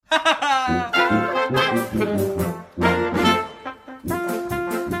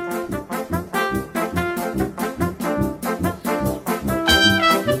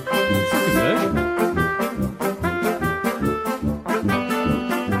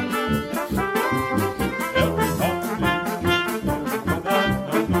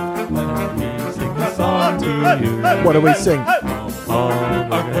What do we sing?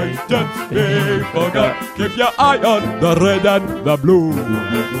 Acquaintance be forgot. Keep your eye on the red and the blue.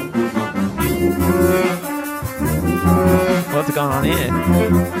 What's going on here?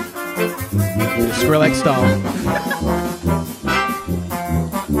 Skrillex style.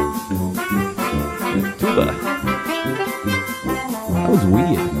 Tuba. That was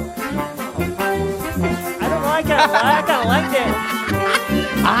weird. I don't like it. I don't like it.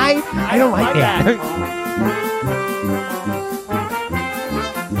 I don't like that.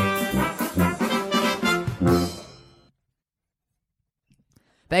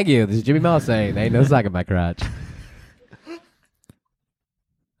 Thank you. This is Jimmy Miller saying, "Ain't no suck in my crotch."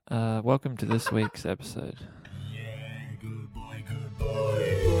 Welcome to this week's episode. Did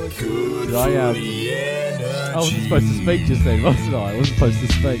I wasn't supposed to speak just then, wasn't I? I wasn't supposed to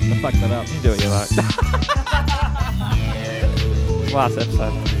speak. I fucked that up. You do what you like. Last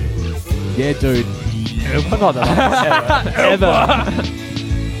episode. Yeah, dude. Not the last ever.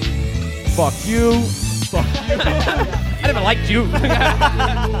 Fuck you. Fuck you. I never liked you.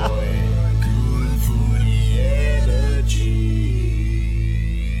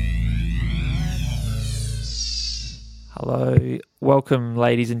 Hello, welcome,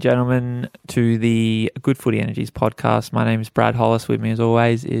 ladies and gentlemen, to the Good Footy Energies podcast. My name is Brad Hollis. With me, as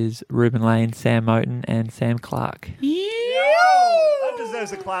always, is Ruben Lane, Sam Moten, and Sam Clark. That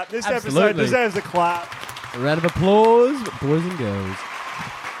deserves a clap. This episode Absolutely. deserves a clap. A round of applause, boys and girls.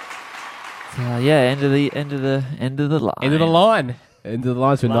 End of the line. End of the line. End of the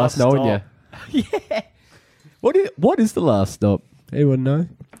line's been nice Last knowing you. Yeah. What is the last stop? Anyone know?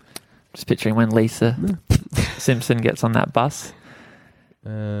 Just picturing when Lisa Simpson gets on that bus.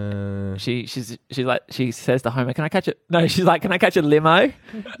 She says to Homer, "Can I catch it?" No, she's like, "Can I catch a limo?"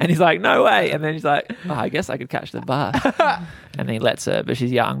 And he's like, "No way." And then she's like, "Oh, I guess I could catch the bus." And then he lets her, but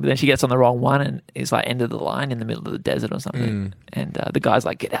she's young. But then she gets on the wrong one, and it's like end of the line in the middle of the desert or something. And the guy's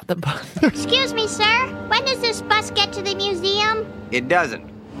like, "Get out the bus." Excuse me, sir. When does this bus get to the museum? It doesn't.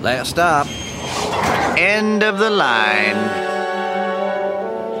 Last stop. End of the line.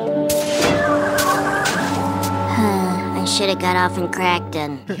 I should have got off in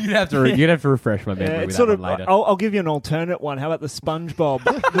Crackton. You'd have to refresh my memory Yeah, with it's that sort of. one later. I'll give you an alternate one. How about the SpongeBob?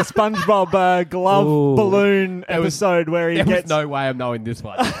 The SpongeBob glove Ooh. balloon There was- episode where he There was gets. no way I'm knowing this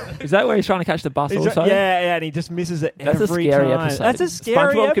one. Is that where he's trying to catch the bus? he's- Also, yeah, and he just misses it That's a every scary time. episode. That's a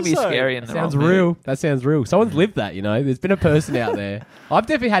scary SpongeBob episode. can be scary in the Sounds wrong real. mood. That sounds real. Someone's lived that, you know. There's been a person out there. I've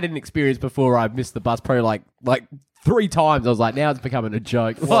definitely had an experience before. I've missed the bus probably like 3 times. I was like, now it's becoming a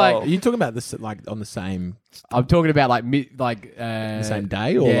joke. Are you talking about this like on the same I'm talking about the same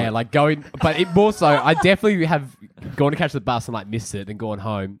day or yeah, like going. But it more so, I definitely have gone to catch the bus and like missed it and gone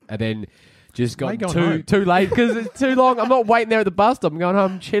home and then just Why are got you going home? too late because it's too long. I'm not waiting there at the bus stop. I'm going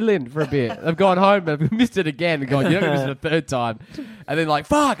home chilling for a bit. I've gone home and I've missed it again and gone, you're not going to miss it a third time. And then like,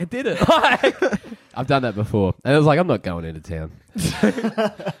 fuck, I did it. I've done that before. And I was like, I'm not going into town.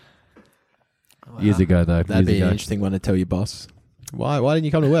 Years ago though. That'd be years an ago. interesting one to tell your boss. Why didn't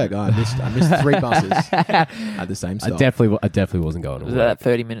you come to work? Oh, I missed 3 buses at the same I stop. definitely wasn't going to Was work. that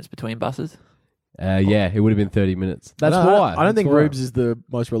 30 minutes between buses? Yeah, it would have been 30 minutes. That's No, why. I don't think That's why. Rubes is the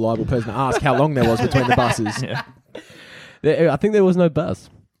most reliable person to ask how long there was between the buses. Yeah. I think there was no bus.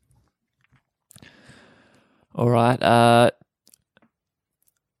 All right.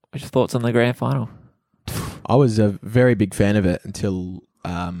 What's your thoughts on the grand final? I was a very big fan of it until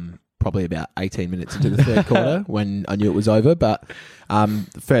probably about 18 minutes into the third quarter when I knew it was over. But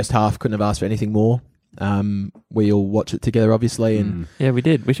the first half couldn't have asked for anything more. We all watch it together, obviously, and Yeah, we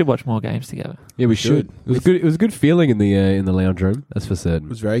did. We should watch more games together. Yeah, we should. It was good. It was a good feeling in the lounge room. That's for it certain.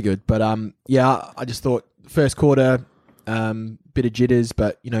 was very good. But I just thought first quarter, bit of jitters,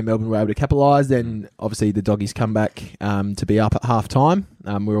 but Melbourne were able to capitalise. Then obviously the Doggies come back to be up at half time.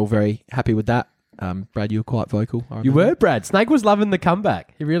 We're all very happy with that. Brad, you were quite vocal. I You remember. were, Brad. Snake was loving the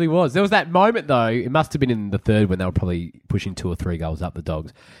comeback. He really was. There was that moment though. It must have been in the third when they were probably pushing 2 or 3 goals up the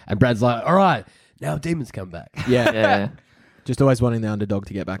Dogs, and Brad's like, "All right, now Demons come back." Yeah, Yeah. just always wanting the underdog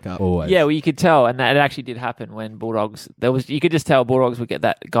to get back up. Always. Yeah, well, you could tell, and that it actually did happen when Bulldogs. You could just tell Bulldogs would get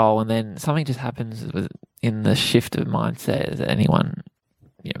that goal, and then something just happens in the shift of mindset that anyone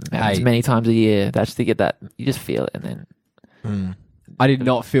happens Hey. many times a year. That's to get that. You just feel it, and then I did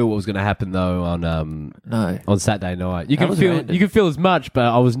not feel what was going to happen though on no. Saturday night. You That can was feel random. you can feel as much, but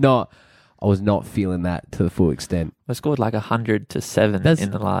I was not feeling that to the full extent. We scored like 100-7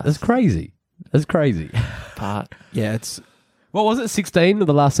 in the last That's crazy. That's crazy. part. Yeah, it's What was it? 16 of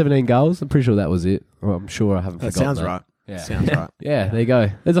the last 17 goals. I'm pretty sure that was it. Well, I'm sure I haven't that forgotten sounds that. right. Yeah. Sounds right. Yeah, there you go.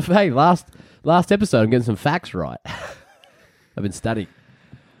 There's last episode. I'm getting some facts right. I've been studying.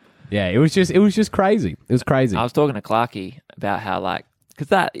 Yeah, it was just crazy. It was crazy. I was talking to Clarkey about how, like, because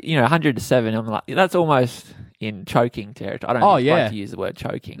that, 100-7, I'm like, that's almost in choking territory. I don't like to use the word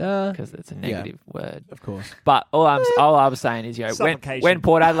choking because it's a negative word. Of course. But all I was saying is, Suffocation. when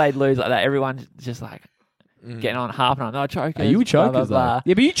Port Adelaide lose like that, everyone's just like getting on, harping on, chokers. Are you chokers, blah, blah, though?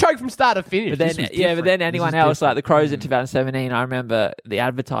 Yeah, but you choke from start to finish. But then, This was different. but then This anyone was else, different. like the Crows in 2017, I remember the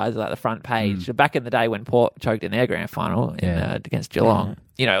advertiser, like the front page. So back in the day when Port choked in their grand final against Geelong,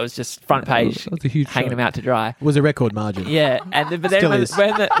 it was just front page, that was a huge hanging choke. them out to dry. It was a record margin. Yeah, but then Still when is.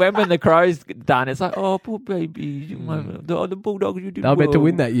 when the Crows done, it's like, oh, poor baby, the Bulldogs, you did They were meant to well.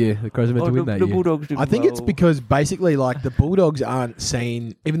 win that year. The Crows were meant to win that the year. Bulldogs did I think it's well. because basically, like, the Bulldogs aren't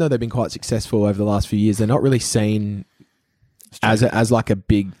seen, even though they've been quite successful over the last few years, they're not really seen as like a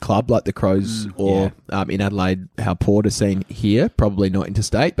big club like the Crows or in Adelaide, how Port are seen here. Probably not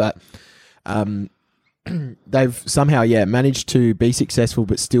interstate, but they've somehow managed to be successful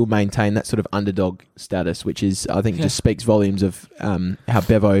but still maintain that sort of underdog status, which is, I think, just speaks volumes of how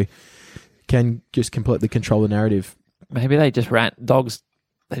Bevo can just completely control the narrative. Maybe they just dogs.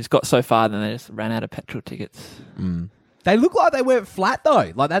 They just got so far, then they just ran out of petrol tickets. They look like they went flat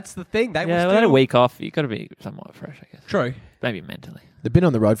though. Like that's the thing. They They had a week off. You got to be somewhat fresh, I guess. True. Maybe mentally. They've been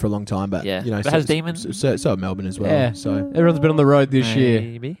on the road for a long time, but But has Demons? So have Melbourne as well. Yeah. So Everyone's been on the road this year.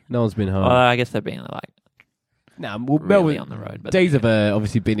 Maybe. No one's been home. Well, I guess they've been like No, well, really Melbourne on the road. But D's have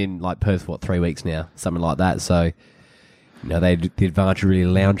obviously been in like Perth for 3 weeks now, something like that. So, they had the advantage of really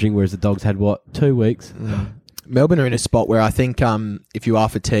lounging, whereas the Dogs had 2 weeks. Melbourne are in a spot where I think if you are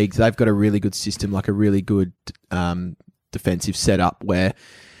fatigued, they've got a really good system, like a really good defensive setup where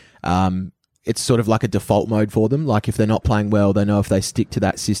it's sort of like a default mode for them. Like if they're not playing well, they know if they stick to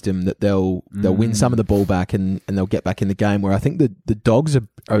that system that they'll win some of the ball back and they'll get back in the game. Where I think the Dogs are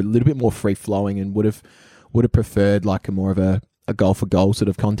a little bit more free flowing and would have preferred like a more of a goal for goal sort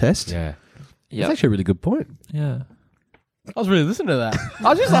of contest. Yeah. yeah, That's actually a really good point. yeah. I was really listening to that.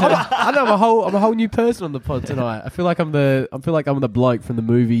 I know I'm a whole new person on the pod tonight. I feel like I'm the bloke from the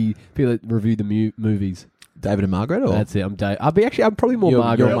movie. People that review the movies. David and Margaret, or That's it. I'm Dave. I'm probably more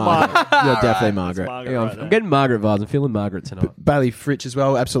Margaret. You're Margaret. You're definitely Margaret. Margaret Yeah, right I'm there. getting Margaret vibes. I'm feeling Margaret tonight. Bailey Fritsch as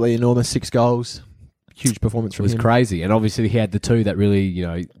well, absolutely enormous, 6 goals, huge performance It from was him. crazy, and obviously he had the two that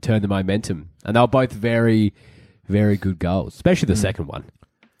really turned the momentum, and they were both very, very good goals, especially the second one.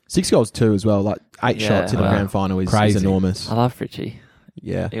 6 goals too as well, like 8 Yeah, shots in the wow. grand final is Crazy. enormous. I love Fritchie.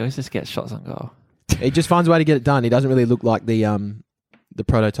 Yeah, He always just gets shots on goal. he just finds a way to get it done. He doesn't really look like the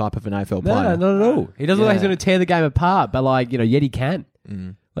prototype of an AFL No, player. not at all. He doesn't look like he's Yeah. going to tear the game apart, but yet he can.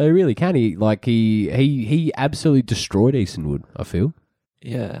 Mm. Like, he really can. He absolutely destroyed Eastonwood, I feel.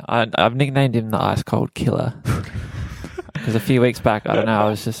 Yeah, I've nicknamed him the Ice Cold Killer. Because a few weeks back, I don't know, I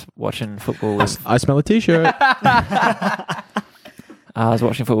was just watching football with I smell a t-shirt. I was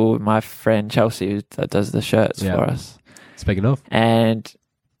watching football with my friend Chelsea, who does the shirts Yeah. for us. Speaking of. And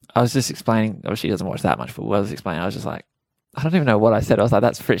I was just explaining, she doesn't watch that much football. I was just like, I don't even know what I said. I was like,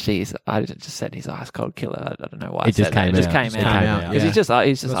 that's Fritchie. I just said he's Ice Cold Killer. I don't know why It just came It just out. came Just out. came out, Because yeah. he's just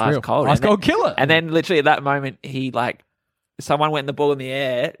That's ice real. cold. Ice And then- Cold Killer. And then literally at that moment, he someone went the ball in the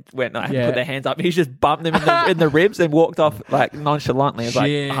air, put their hands up. He just bumped them in the ribs and walked off like nonchalantly. It was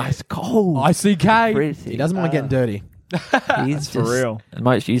Shit. like, ice cold. ICK. Fritchie. He doesn't mind getting dirty. He's For real. And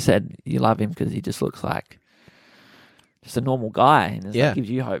most you said you love him because he just looks like just a normal guy, and it Yeah. gives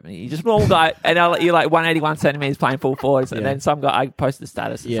you hope. He's just a normal guy, and you're like 181 centimeters playing full forwards, and Yeah. then some guy I posted the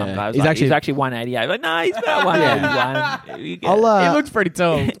status. Of Yeah. some guy was He's like, he's actually- actually 188. Like, no, he's about 181. You get I'll it. He looks pretty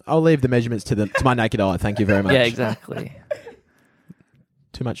tall. I'll leave the measurements to my naked eye. Thank you very much. Yeah, exactly.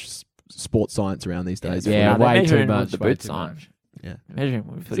 Too much sports science around these days. Yeah, No, they're way too measuring with much, The way boot too sign. much. Yeah. Measuring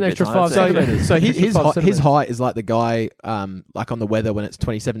with It's the an extra boot 5 sign. centimeters. So his 5 his centimeters. height is like the guy like on the weather when it's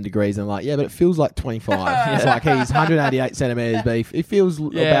 27 degrees and like, yeah, but it feels like 25. It's like he's 188 centimeters, but he feels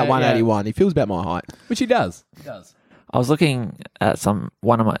about 181. He feels about my height. Which he does. I was looking at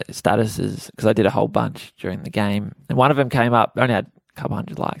one of my statuses because I did a whole bunch during the game, and one of them came up. Only had a couple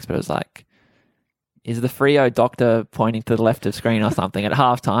hundred likes, but it was like, "Is the Freo doctor pointing to the left of screen or something at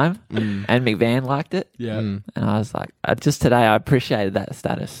halftime?" And McVan liked it, Yeah. Mm. and I was like, just today I appreciated that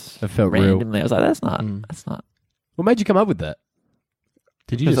status. It felt real. randomly. I was like, that's not. What made you come up with that?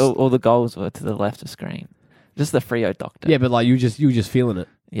 Did you Because just all the goals were to the left of screen. Just the Freo doctor. Yeah, but you were just feeling it.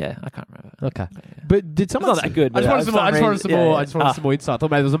 Yeah, I can't remember. Okay. But did It's someone not that good. I just but wanted some more. I just wanted some more. I just wanted Ah. some more insight. I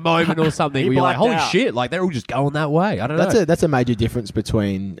thought maybe there was a moment or something He where you're like, blacked "Holy out. shit!" Like they're all just going that way. I don't know. That's a major difference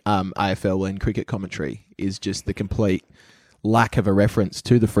between AFL and cricket commentary is just the complete lack of a reference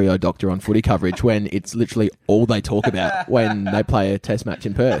to the Freo doctor on footy coverage when it's literally all they talk about when they play a test match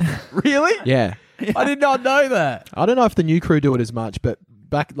in Perth. Really? Yeah. I did not know that. I don't know if the new crew do it as much, but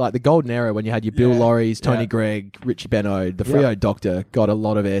back like the golden era when you had your Bill Lorries, Tony Gregg, Richie Benaud, the Freo Doctor got a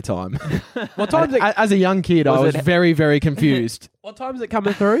lot of airtime. What time is it? As a young kid, I was very, very confused. What time is it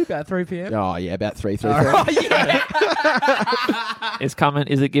coming through? About 3 p.m. Oh yeah, about 3:30. It's coming.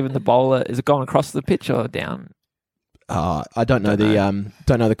 Is it giving the bowler? Is it going across the pitch or down? I don't know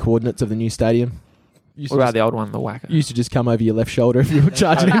the coordinates of the new stadium. What about the old one, the Whacker? Used to just come over your left shoulder if you were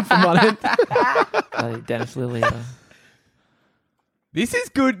charging him from one end. Dennis Lilly. This is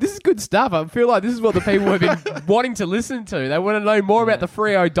good. This is good stuff. I feel like this is what the people have been wanting to listen to. They want to know more about the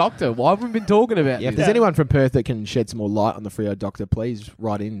Freo Doctor. Why haven't we been talking about Yeah, if this? there's anyone from Perth that can shed some more light on the Freo Doctor, please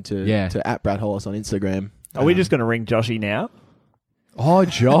write in to @BradHollis on Instagram. Are we just going to ring Joshy now? Oh,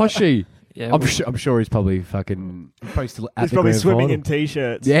 Joshy. Yeah, I'm sure he's probably fucking... Still at He's the probably grand swimming final. in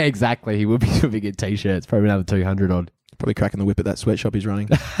T-shirts. Yeah, exactly. He would be swimming in T-shirts. Probably another 200 on. Probably cracking the whip at that sweatshop he's running.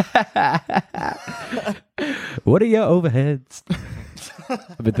 What are your overheads?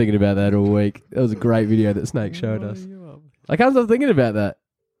 I've been thinking about that all week. That was a great video that Snake showed us. I can't stop thinking about that.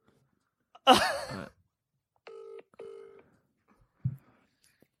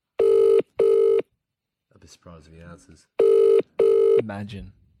 I'd be surprised if he answers.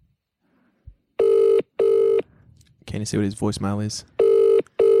 Imagine. Can you see what his voicemail is?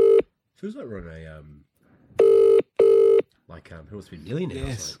 Feels like we're on a who wants to be millionaire?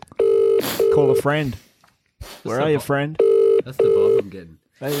 Yes. Call a friend. Where are you, friend? That's the vibe I'm getting.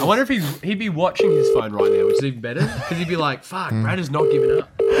 I wonder if he'd be watching his phone right now, which is even better. Because he'd be like, fuck, Brad has not given up.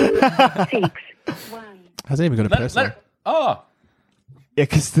 6, 1. Hasn't even got a personal. Oh. Yeah,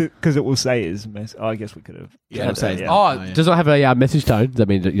 because it will say his mess. Oh, I guess we could have. Yeah, I'm saying. Does it have a message tone? Does that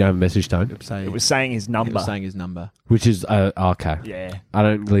mean that you don't have a message tone? It was saying his number. It was saying his number. Which is, okay. Yeah. I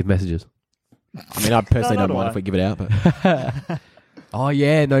don't leave messages. I mean, I personally No, don't mind I. if we give it out, but Oh,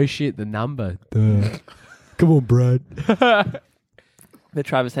 yeah, no shit, the number. Duh. Come on, Brad. The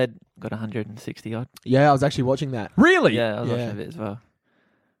Travis Head got 160 odd. yeah, I was actually watching that. Really? Yeah, I was Yeah. watching a bit as well.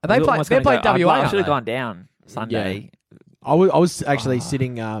 Are they playing WA? I should have gone down Sunday. I was actually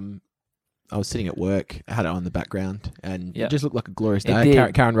sitting. I was sitting at work. I had it on in the background, and Yeah. it just looked like a glorious It day.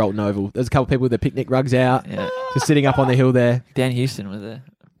 did. Karen Rolton Oval. There's a couple of people with their picnic rugs out, Yeah. just sitting up on the hill there. Dan Houston was there.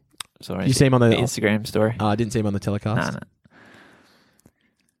 Sorry. You see him on the Instagram story. I didn't see him on the telecast. No.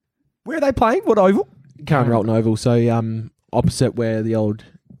 Where are they playing? What oval? Karen Rolton Oval. So opposite where the old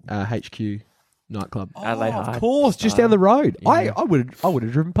HQ nightclub. Adelaide Of High. course, just down the road. Yeah. I would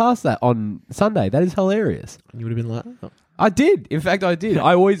have driven past that on Sunday. That is hilarious. You would have been like, oh. I did. In fact, I did.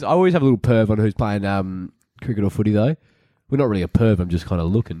 I always have a little perv on who's playing cricket or footy though. We're not really a perv. I'm just kind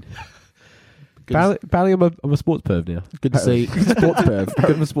of looking. Apparently, I'm a sports perv now. Good to see sports perv.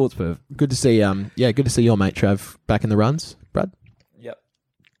 I'm a sports perv. Good to see. Good to see your mate Trav back in the runs, Brad. Yep.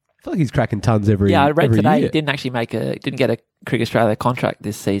 I feel like he's cracking tons every. Yeah, I read every today year. he didn't actually didn't get a Cricket Australia contract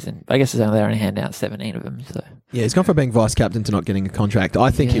this season. I guess they only hand out 17 of them. So Yeah, he's gone from being vice captain to not getting a contract.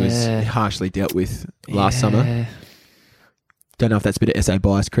 I think he was Yeah. harshly dealt with last summer. Don't know if that's a bit of SA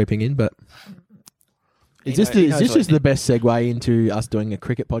bias creeping in, but is this just the best segue into us doing a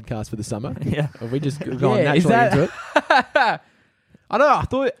cricket podcast for the summer? Yeah. Have we just gone Yeah, is naturally that- into it? I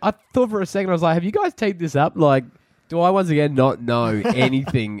don't know. I thought for a second I was like, have you guys teed this up? Like, do I once again not know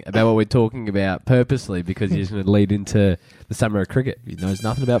anything about what we're talking about purposely because you're just going to lead into the summer of cricket? He knows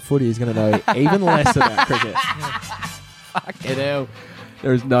nothing about footy. He's going to know even less about cricket. Fucking hell.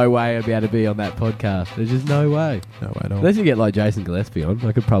 There is no way I'd be able to be on that podcast. There's just no way. No way at all. Unless you get like Jason Gillespie on,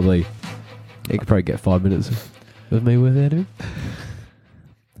 he could probably get 5 minutes of me without him.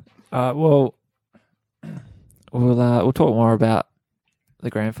 well, we'll talk more about the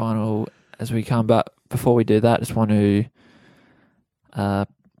grand final as we come. But before we do that, I just want to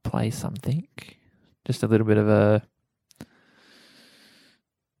play something. Just a little bit of a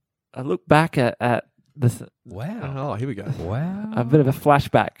look back at this. Wow. Oh, here we go. Wow. A bit of a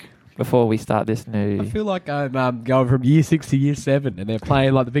flashback before we start this new. I feel like I'm going from year 6 to year 7 and they're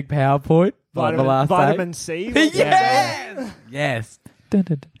playing like the big PowerPoint. Like the last Vitamin C. Yes! Yes.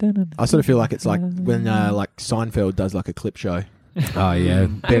 I sort of feel like it's like when like Seinfeld does like a clip show. Oh, yeah.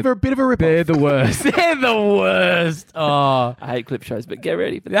 Bit of a rip. They're the worst. They're the worst. Oh. I hate clip shows, but get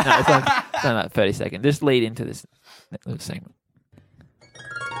ready for that. No, it's only like 30 seconds. Just lead into this little segment.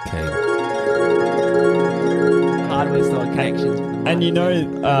 Hardware store connections. And you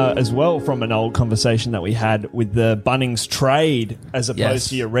know, as well, from an old conversation that we had with the Bunnings trade as opposed Yes.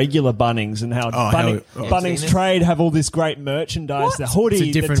 to your regular Bunnings and how Oh, Bunnings Seen trade have all this great merchandise, the It's a hoodie,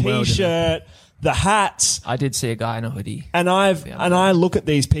 the different world, isn't T-shirt, the hats. I did see a guy in a hoodie. And I look at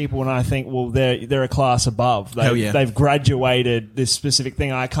these people and I think, well, they're a class above. Hell yeah. They've graduated this specific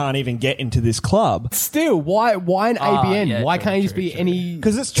thing. I can't even get into this club Still, why an ABN? yeah, why true, can't you just true, be true. any?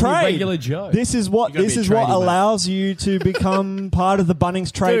 because it's any trade. regular Joe. This is what You gotta be a tradie, mate. allows you to become part of the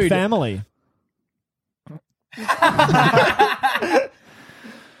Bunnings trade Dude. family.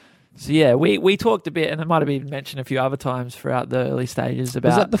 So yeah, we talked a bit, and it might have been mentioned a few other times throughout the early stages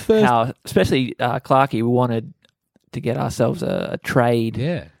about that the first- how, especially Clarkey, we wanted to get ourselves a trade.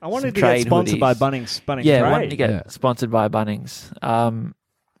 Yeah. I wanted Some to trade get sponsored by hoodies. Bunnings Yeah, Trade. wanted to get Yeah. sponsored by Bunnings.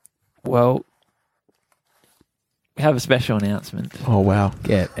 Well, we have a special announcement. Oh, wow.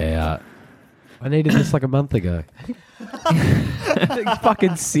 Get out. I needed this like a month ago. Are you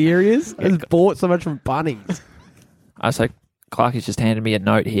fucking serious? I just bought so much from Bunnings. So Clarkey's just handed me a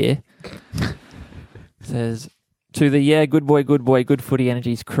note here. It says, to the good boy, good footy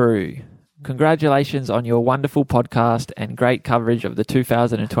energies crew. Congratulations on your wonderful podcast and great coverage of the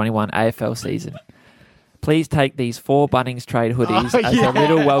 2021 AFL season. Please take these 4 Bunnings Trade hoodies as a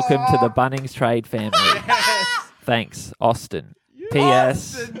little welcome to the Bunnings Trade family. Thanks, Austin.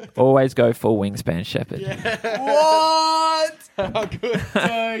 P.S. Always go full wingspan shepherd. What? How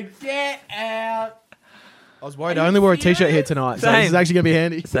good. Get out. I was worried. I only wore a t-shirt here tonight, so this Same. is actually going to be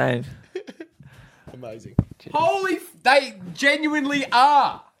handy. Same. Amazing. Holy, they genuinely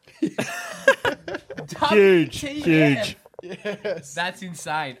are. Huge. That's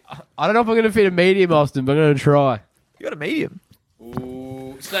insane. I don't know if I'm going to fit a medium, Austin, but I'm going to try. You got a medium.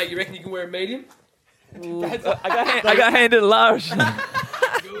 Ooh. Snake, you reckon you can wear a medium? I got handed a large.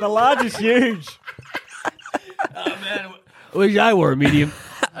 The large is huge. I wish I wore a medium.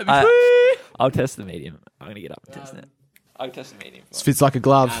 I'll test the medium. I'm going to get up and test it. I'll test the medium. This fits like a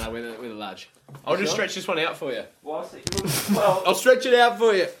glove. No, with a large. I'll just stretch this one out for you. Well, I'll stretch it out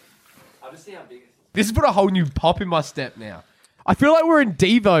for you. I'll just see how big it is. This has put a whole new pop in my step now. I feel like we're in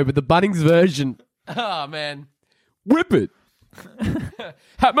Devo, but the Bunnings version. Oh, man. Whip it.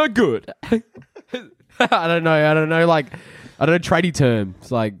 Hammer good. I don't know. Like, I don't know tradie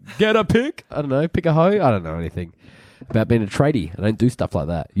terms. Like, get a pick. I don't know. Pick a hoe. I don't know anything about being a tradie. I don't do stuff like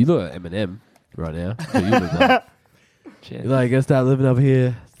that. You look at Eminem right now. That's what you look like. Cheers. You're like, I start living up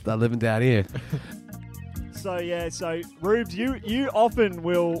here. Start living down here. So Rubes, you often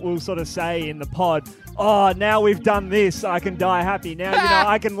will sort of say in the pod, oh, now we've done this, I can die happy. Now,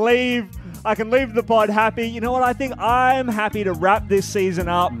 I can leave the pod happy. You know what? I think I'm happy to wrap this season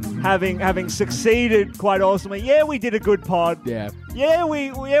up, having succeeded quite awesomely. Yeah, we did a good pod. Yeah. Yeah,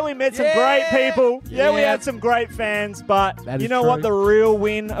 we met some great people. Yeah, we had some great fans. But That you is know what true. the real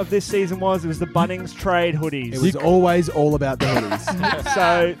win of this season was? It was the Bunnings Trade hoodies. It was always all about the hoodies.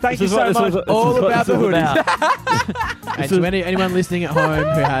 So thank you so much. all about the hoodies. About. And to anyone listening at home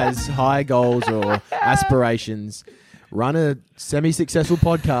who has high goals or aspirations, run a semi-successful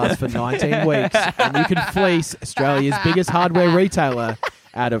podcast for 19 weeks and you can fleece Australia's biggest hardware retailer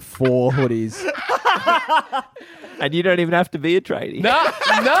out of 4 hoodies. And you don't even have to be a tradie. No.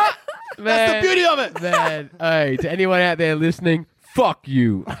 Man. That's the beauty of it. Man, hey, to anyone out there listening, fuck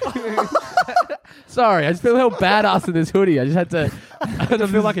you. Sorry, I just feel hell badass in this hoodie. I just had to. I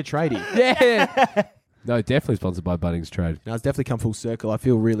feel like a tradie. Yeah. No, definitely sponsored by Bunnings Trade. Now it's definitely come full circle. I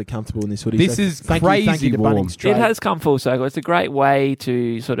feel really comfortable in this hoodie. This so is thank crazy you to warm. Bunnings Trade. It has come full circle. It's a great way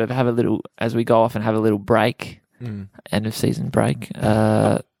to sort of have a little, as we go off and have a little break, end of season break,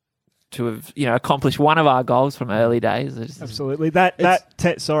 to have accomplished one of our goals from early days. Absolutely. Moats,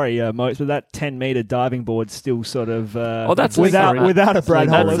 but that 10-meter diving board still sort of that's without a Brad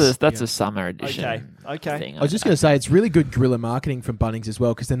Hollis. That's a summer edition. Okay. Thing. I was just going to say it's really good guerrilla marketing from Bunnings as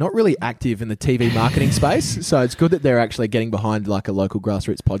well because they're not really active in the TV marketing space. So it's good that they're actually getting behind like a local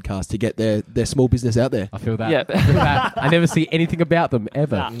grassroots podcast to get their small business out there. I feel that. Yeah. I feel that. I never see anything about them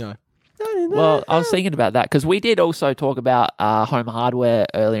ever. No. Well, I was thinking about that because we did also talk about home hardware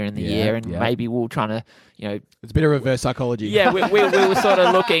earlier in the year, and maybe we're trying to, It's a bit of reverse psychology. yeah, we were sort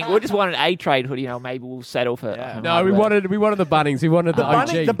of looking. We just wanted a trade hoodie. Maybe we'll settle for. home No, we hardware. wanted the Bunnings. We wanted the OG.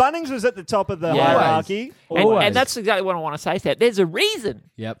 The Bunnings was at the top of the Yeah. hierarchy. And that's exactly what I want to say, Seth. There's a reason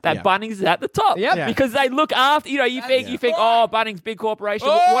Yep. that Yeah. Bunnings is at the top. Yep. Yeah. Because they look after, you think, oh, Bunnings, big corporation.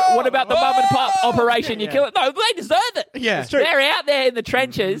 What about the mum and pop operation? You kill it. No, they deserve it. Yeah. They're out there in the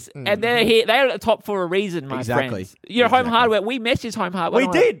trenches and they're here. They're at the top for a reason, my Exactly. friends. Home hardware. We messed his home hardware.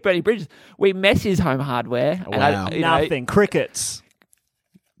 We did. Brady Bridges. We messed his home hardware. Oh, And wow. Nothing. Crickets.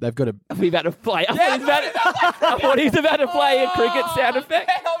 They've got a... we about to play. I thought he was about to play a cricket sound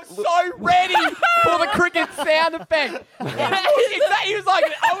effect. I'm so ready for the cricket sound effect. He was like,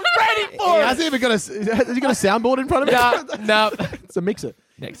 I was ready for Has he even got a soundboard in front of him? No. It's a mixer.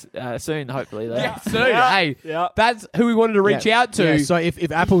 next soon, hopefully. Though. Yeah, soon. Hey, Yeah. that's who we wanted to reach out to. Yeah, so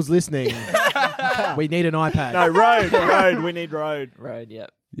if Apple's listening, we need an iPad. No, Rode. We need Rode. Road,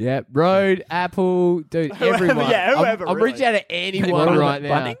 yep. Yeah, Rode, Apple, dude, everyone. Yeah, whoever, I'm really. reaching out to anyone right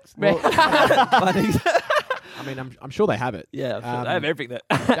now. I mean, I'm sure they have it. Yeah, Um, they have everything.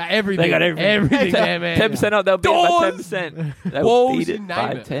 Everything. They got Everything there, man. 10% off. They'll beat it by Doors, 10%. They'll walls, beat you it name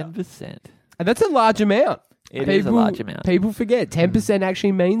by it. 10%. And that's a large amount. It is a large amount. People forget 10%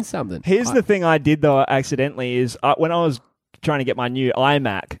 actually means something. Here's the thing I did though accidentally is when I was trying to get my new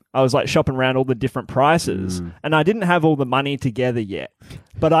iMac, I was like shopping around all the different prices, and I didn't have all the money together yet.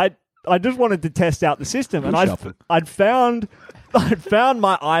 But I just wanted to test out the system, and I'd found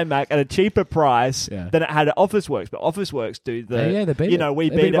my iMac at a cheaper price than it had at Officeworks. But Officeworks do they beat you it. know, we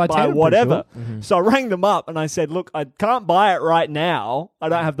They beat it by 10, I'm pretty whatever. sure. So I rang them up and I said, look, I can't buy it right now. I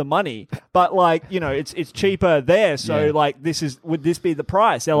don't have the money, but like, you know, it's cheaper there. So like, would this be the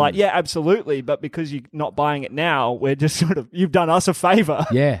price? They're like, yeah, absolutely. But because you're not buying it now, we're just sort of, you've done us a favor.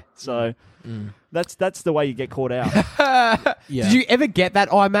 Yeah. So that's the way you get caught out. Yeah. Did you ever get that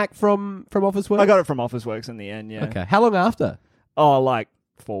iMac from Officeworks? I got it from Officeworks in the end, yeah. Okay. How long after? Oh, like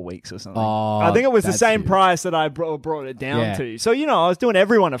 4 weeks or something. Oh, I think it was the that's same huge. price that I brought it down Yeah. to. So, you know, I was doing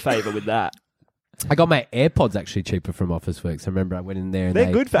everyone a favor with that. I got my AirPods actually cheaper from Officeworks. I remember I went in there and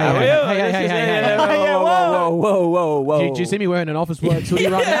They're good for Hey, Apple. hey. Whoa. Do you see me wearing an Officeworks hoodie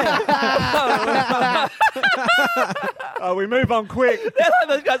right now? Oh, we move on quick. They're like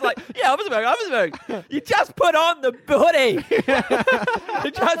those guys like, yeah, Officeworks. You just put on the hoodie.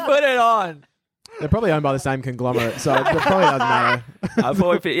 You just put it on. They're probably owned by the same conglomerate, so it probably doesn't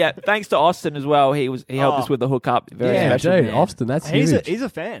matter. Yeah, thanks to Austin as well. He helped us with the hookup. Very yeah, special dude, man. Austin, that's He's huge. a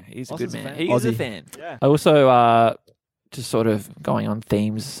fan. He's a Austin's good man. fan. He's a Aussie. fan. Yeah. I also just sort of going on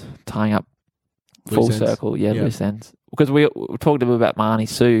themes, tying up full Loose ends. circle. Yeah, Yeah. loose ends. Because we talked a bit about Marnie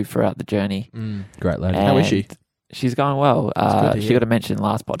Sue throughout the journey. Great lady. How is she? And She's going well. good to She hear. got a mention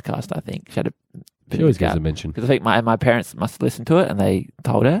last podcast, I think. She had a bit She always of gives gap. a mention. Because I think my parents must listen to it and they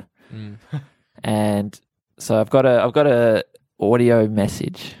told her. And so I've got a audio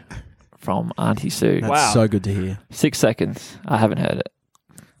message from Auntie Sue. That's Wow. so good to hear. 6 seconds. I haven't heard it.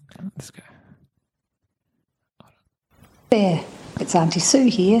 Let's go. There, it's Auntie Sue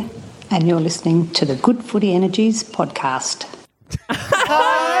here, and you're listening to the Good Footy Energies podcast.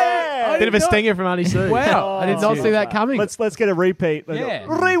 Bit of a stinger from Auntie Sue. Wow, I did not see that coming. Let's get a repeat. Yeah.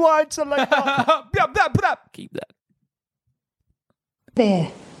 Rewind selector. Keep that.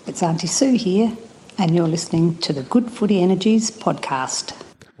 There, it's Auntie Sue here, and you're listening to the Good Footy Energies podcast.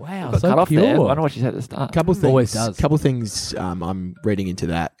 Wow, Got so cut off pure. there. I wonder what she said at the start. Couple things. Always does. Couple things. I'm reading into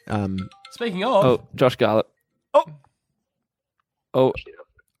that. Speaking of, Oh, Josh Garlett. Oh,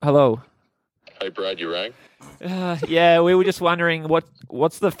 hello. Hey, Brad, you rang? Yeah, we were just wondering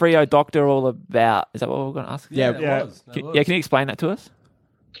what's the Freo Doctor all about? Is that what we're going to ask? Yeah. Yeah. Can you explain that to us?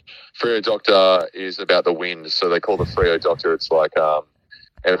 Freo Doctor is about the wind, so they call the Freo Doctor. It's like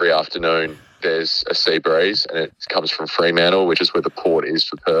every afternoon there's a sea breeze, and it comes from Fremantle, which is where the port is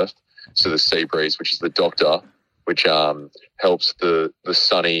for Perth. So the sea breeze, which is the Doctor, which helps the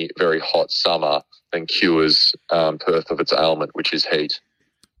sunny, very hot summer and cures Perth of its ailment, which is heat.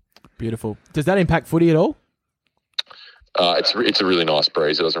 Beautiful. Does that impact footy at all? It's a really nice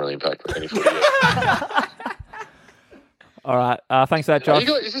breeze. It doesn't really impact any footy. All right. Thanks for that, Josh.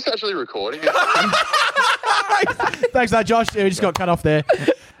 Is this actually recording? Thanks for that, Josh. We just got cut off there.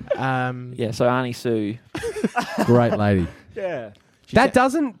 Yeah, so Auntie Sue. great lady. Yeah. That's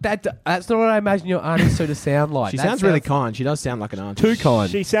not what I imagine your Auntie Sue to sound like. She That sounds really kind. She does sound like an auntie. too kind.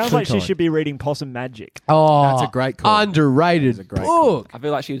 She sounds Too like she kind. should be reading Possum Magic. Oh, That's a great call. underrated That's a great book. I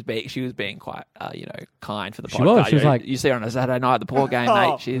feel like she was being quite kind for the She podcast. was. She was like- you see her on a Saturday night at the poor game,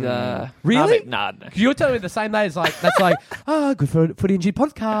 mate. She's Really? No. Because you're telling me the same day. That's like, good for Footy NG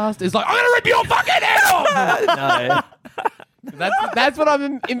podcast. It's like, I'm gonna rip your fucking head off. No. That's what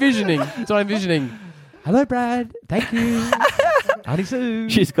I'm envisioning. That's what I'm envisioning. Hello, Brad. Thank you, Auntie Sue.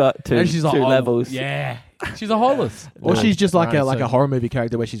 She's got two And she's like, two oh, levels. Yeah, she's a hollis. Or she's just like Right, a so- horror movie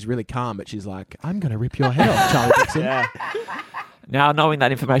character where she's really calm, but she's like, I'm going to rip your head off, Charlie Dixon. Yeah. Now knowing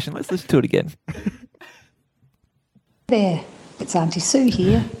that information, let's listen to it again. There, it's Auntie Sue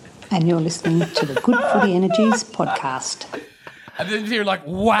here, and you're listening to the Good Footy Energies podcast. And then you're like,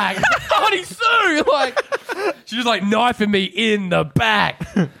 whack, Auntie Sue. Like, she was like knifing me in the back.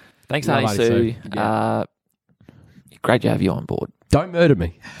 Thanks, Love Auntie Auntie Sue. Sue. Great to have you on board. Don't murder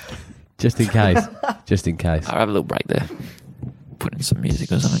me. Just in case. Just in case. I'll have a little break there. Put in some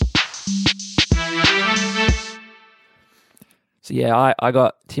music or something. So yeah, I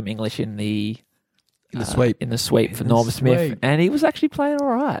got Tim English in the In the sweep. In the sweep for the Norm Smith, sweep. and he was actually playing all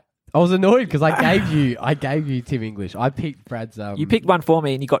right. I was annoyed because I gave you Tim English. I picked Brad's. You picked one for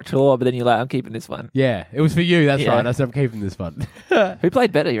me, and you got Chalor, but then you're like, I'm keeping this one. Yeah, it was for you. That's Yeah. right. I said I'm keeping this one. Who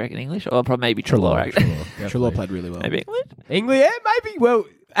played better, you reckon, English? Or probably maybe Chalor, actually. Trelaw played really well. Maybe English? English, yeah, maybe. Well,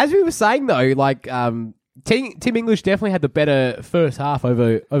 as we were saying though, like Tim English definitely had the better first half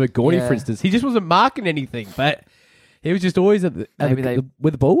over Gordy, Yeah. for instance. He just wasn't marking anything, but he was just always at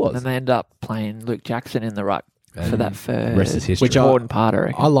where the ball was. And they end up playing Luke Jackson in the ruck for that first. Rest is history. Which important part, I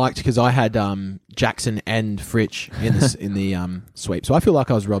reckon. I liked because I had Jackson and Fritsch in the sweep, so I feel like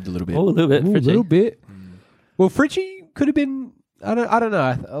I was robbed a little bit. Oh, a little bit. Ooh, a Fritchie. little bit. Well, Fritchie could have been. I don't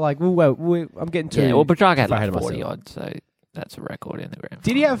know. Like, I'm getting too. Yeah, well, Petrarca had far ahead like of 40 myself. odd, so that's a record in the grand.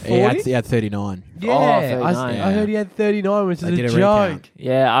 Did he have He 40? had 39. Yeah, Oh, 39. I heard he had 39, which is I a did a joke. recount.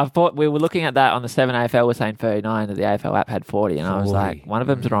 Yeah, I thought we were looking at that on the 7 AFL. We're saying 39, and the AFL app had 40, and I was 40. like, one of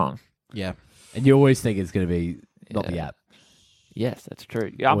them's wrong. Yeah. And you always think it's going to be not the app. Yes, that's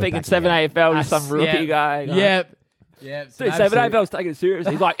true. Yeah, I'm Always thinking back 7 in AFL, just some rookie Yeah. guy. going, Yep. Yep. Dude, 7 AFL's taking it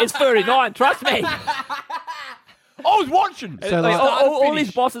seriously. He's like, it's 39, trust me. I was watching. So like, all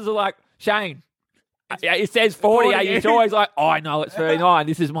these bosses are like, Shane, it says 40, are you sure? He's like, oh, I know it's 39.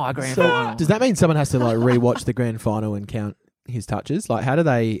 This is my grand final. Does that mean someone has to like rewatch the grand final and count his touches? Like, how do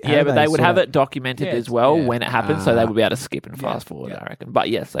they? Yeah, but they would have it documented Yeah, as well yeah. when it happens, so they would be able to skip and fast forward, I reckon. But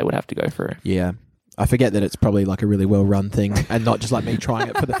yes, they would have to go through. Yeah. I forget that it's probably like a really well run thing and not just like me trying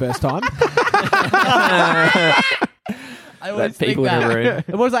it for the first time. I always think people in that. the room.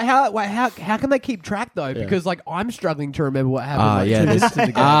 And was like, how can they keep track though? Because like I'm struggling to remember what happened. like, Yeah. 2 minutes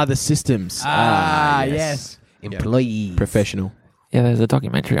ago. The systems. Yes. Employee. Professional. Yeah, there's a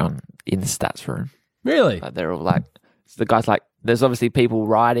documentary on in the stats room. Really? Like, they're all like, so the guy's like, there's obviously people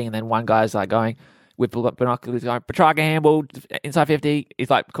riding, and then one guy's like going with binoculars, going Petrarca handball inside 50. He's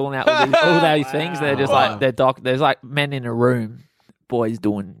like calling out all these things. They're just like there's like men in a room, boys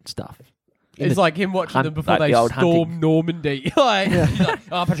doing stuff. It's like him watching them before like they the old storm hunting. Normandy. He's like,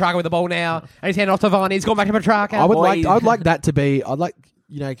 oh, Petrarca with the ball now, and he's handing off to Varney. He's gone back to Petrarca. I would like that to be. I'd like.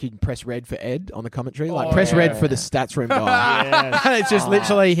 You know, you can press red for Ed on the commentary. Like, press red for the stats room guy. Yes. And it's just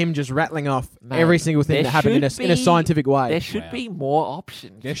literally him just rattling off every single thing there that happened in should a be- scientific way. There should be more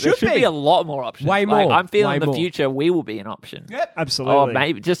options. There should be be. a lot more options. Way Like, more. I'm feeling Way in the more. future we will be an option. Yep. Absolutely. Or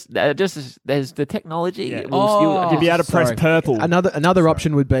maybe just there's the technology. Yeah. We'll You'd be able to press Sorry. purple. Another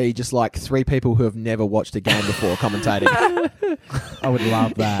option would be just like 3 people who have never watched a game before commentating. I would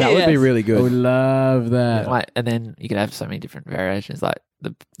love that. That would be Yes. really I would good. love that. Like, and then you could have so many different variations. Like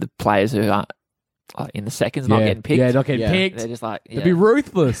the players who aren't like, in the seconds not getting picked. Yeah, not getting Yeah. picked. They're just like It'd be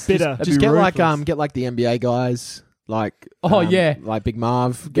ruthless. Bitter. That'd Just be get ruthless. like the NBA guys, like yeah. like Big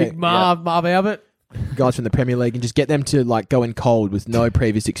Marv, Big Marv Albert. guys from the Premier League, and just get them to like go in cold with no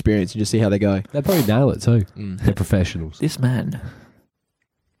previous experience and just see how they go. They'd probably nail it too. Mm. They're professionals. this man.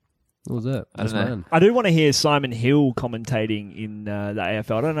 What was that? I don't know. I do want to hear Simon Hill commentating in the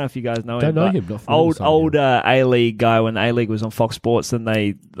AFL. I don't know if you guys know him. Don't know but him. Not familiar with Simon Old Hill. A-League guy when the A-League was on Fox Sports. Then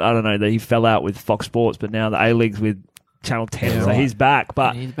he fell out with Fox Sports, but now the A-League's with Channel 10, Yeah, so right. he's back.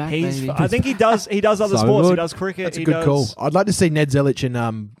 But He's back, he's baby. I think he does other So sports. He good. does cricket. That's a he good does, call. I'd like to see Ned Zelic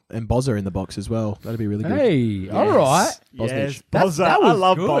and Bozza in the box as well. That'd be really good. Hey, all right. Yes, That's- Bozza. that I was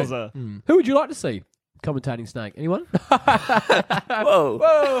love good. Bozza. Who would you like to see commentating Snake? Anyone? Whoa.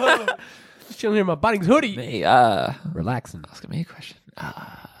 Whoa. Just chilling here in my Bunnings hoodie. Me, Relaxing. asking me a question.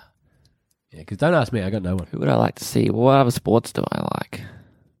 Yeah, because don't ask me. I got no one. Who would I like to see? What other sports do I like?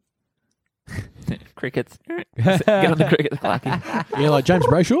 Crickets. Get on the cricket, Clarky. Yeah, like James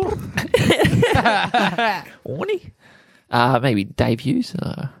Brayshaw. Warney? Maybe Dave Hughes.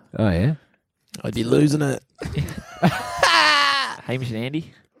 Oh, yeah? I'd be losing it. Hamish and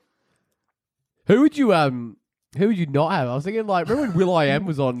Andy. Who would you not have? I was thinking, like, remember when Will.i.am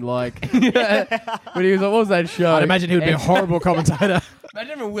was on, like, when he was on, what was that show? I'd imagine he would be a horrible commentator.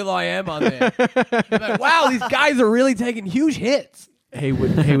 Imagine when Will.i.am on there. Like, wow, these guys are really taking huge hits. He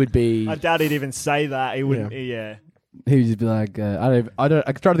would be. I doubt he'd even say that. He wouldn't. Yeah. He would just be like, I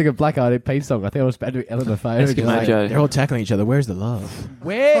could try to think of Black Eyed Peas song. I think I was about to be LMFAO. Eskimo Like, Joe. they're all tackling each other. Where's the love?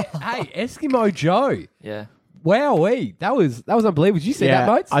 Where? Hey, Eskimo Joe. Yeah. Wowee. That was unbelievable. Did you see that,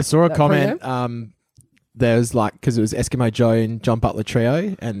 mates? I saw a That comment. program? There's like, because it was Eskimo Joe and John Butler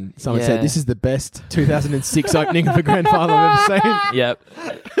trio, and someone said Yeah. this is the best 2006 opening of a grand final I've ever seen. Yep.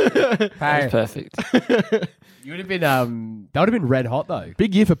 That Hey. was perfect. You would have been, that would have been red hot, though.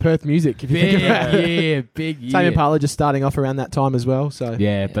 Big year for Perth music, if you think about it. Yeah, big year. Tame Impala just starting off around that time as well. So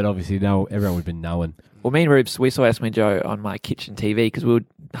Yeah, but obviously no, everyone would have been knowing. Well, me and Rubes, we saw Eskimo Joe on my kitchen TV because we were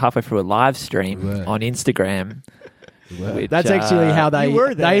halfway through a live stream We were. on Instagram. which, That's actually how You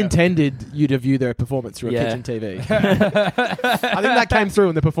were there. they intended you to view their performance through a Yeah. kitchen TV. I think that came through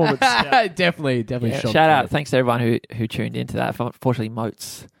in the performance. Definitely Yeah, shocked shout out, me. thanks to everyone who tuned into that. Unfortunately,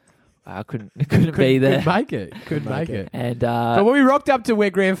 Moats couldn't be there. Couldn't make it. Couldn't make it. And But when we rocked up to where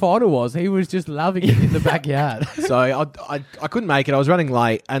grand final was, he was just loving it in the backyard. So I couldn't make it. I was running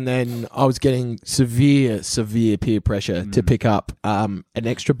late, and then I was getting severe peer pressure to pick up an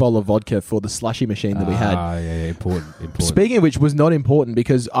extra bowl of vodka for the slushy machine that we had. Yeah, important. Speaking of which, was not important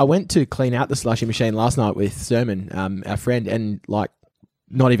because I went to clean out the slushy machine last night with Sermon, our friend, and like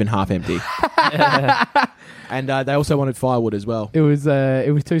not even half empty. And they also wanted firewood as well. It was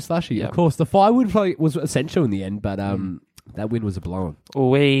too slushy. Yep. Of course, the firewood probably was essential in the end, but that win was a blow-on.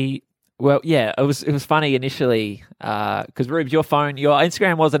 it was funny initially because Rubes, your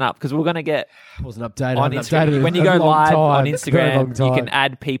Instagram wasn't up because we were going to get Wasn't updated. on Haven't Instagram. updated When you in a go long live on time. Very long Instagram, you can time.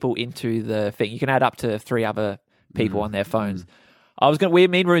 add people into the thing. You can add up to 3 other people on their phones. Mm.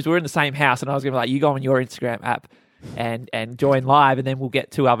 Me and Rubes were in the same house, and I was going to be like, you go on your Instagram app and join live, and then we'll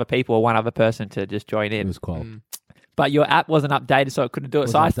get 2 other people or 1 other person to just join in. It was cool. But your app wasn't updated, so it couldn't do it.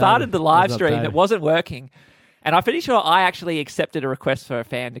 So Wasn't I started updated. the live Wasn't stream. updated. It wasn't working. And I'm pretty sure I actually accepted a request for a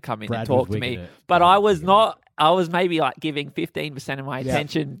fan to come in Brad and was talk to wigging me. it. But I was not. I was maybe like giving 15% of my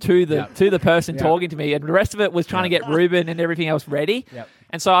attention to the person talking to me, and the rest of it was trying to get Ruben and everything else ready. Yep.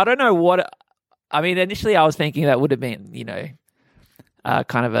 And so I don't know what. I mean, initially I was thinking that would have been,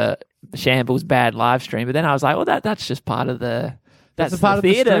 kind of a shambles bad live stream, but then I was like, well, that's just part of the. That's a part of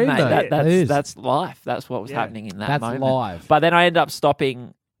the theater, stream, mate. though. It is. That's life. That's what was happening in that That's moment. live. But then I ended up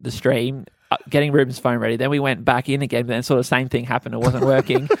stopping the stream, getting Ruben's phone ready. Then we went back in again, but then sort of same thing happened. It wasn't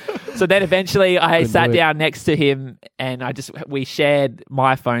working. So then eventually I sat do it. down next to him and we shared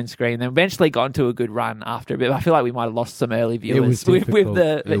my phone screen. Then eventually got into a good run after a bit. I feel like we might have lost some early viewers was with difficult.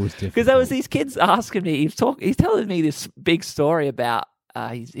 the It was because there was these kids asking me. He's telling me this big story about.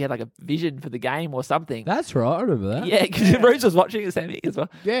 He had like a vision for the game or something. That's right. I remember that. Yeah, because Rose was watching it Sammy, as well.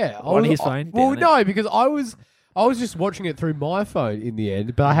 Yeah, On his phone, Well, down no, because I was just watching it through my phone in the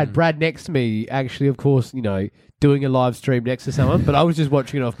end, but I had Brad next to me. Actually, of course, doing a live stream next to someone, but I was just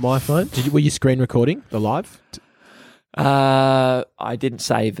watching it off my phone. Were you screen recording the live? I didn't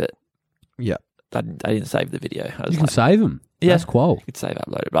save it. Yeah. I didn't save the video. I was You can like, save them. Yeah. That's cool. you could save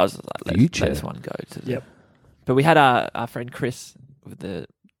upload it, but I was just like, let Future. this one go. Yep. But we had our friend Chris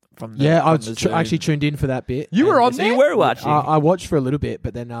from the Yeah, I from was the Zoom. actually tuned in for that bit. You were on So there. you were watching. I watched for a little bit,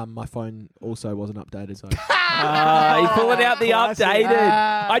 but then my phone also wasn't updated. So He's pulling out the Classic.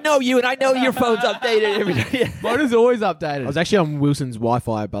 updated. I know you, and I know your phone's updated every day. Mine is always I updated. was actually on Wilson's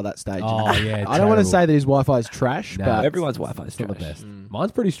Wi-Fi by that stage. Oh, yeah, I don't want to terrible. say that his Wi-Fi is trash, No, but Everyone's Wi-Fi is It's not the trash. best.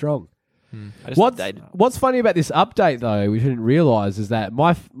 Mine's pretty strong. I just updated. What's funny about this update though, we shouldn't realise, is that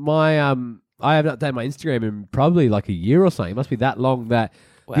my I haven't updated my Instagram in probably like a year or something. It must be that long that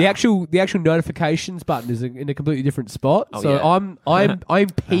the actual notifications button is in a completely different spot. Oh, so yeah. I'm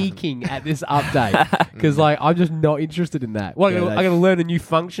peeking at this update because I'm just not interested in that. What, Yeah, I got to learn a new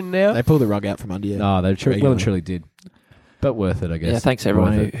function now? they pulled the rug out from under you. No, they well Regularly. and truly did, but worth it, I guess. Yeah, thanks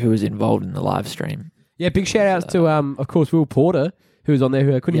everyone Worth it. who was involved in the live stream. Yeah, big shout outs to of course Will Porter, who was on there,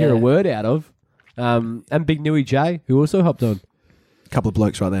 who I couldn't hear a Yeah. word out of, and Big Nui J, who also hopped on. Couple of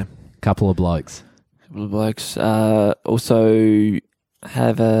blokes right there. Couple of blokes. Couple of blokes. Also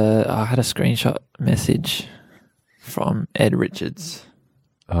have I had a screenshot message from Ed Richards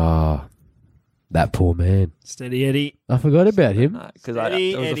Ah, that poor man. Steady Eddie. I forgot about him. because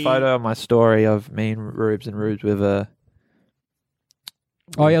Eddie, there was Eddie. a photo on my story of me and Rubes with a.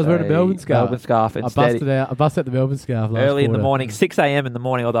 Oh, yeah, I was wearing a Melbourne scarf. Melbourne scarf. I Instead, busted out the Melbourne scarf last early in the quarter. morning, 6 a.m. in the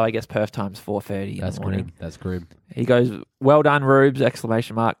morning. Although I guess Perth time's 4:30 in That's the morning. grim. That's grim. He goes, "Well done, Rubes!"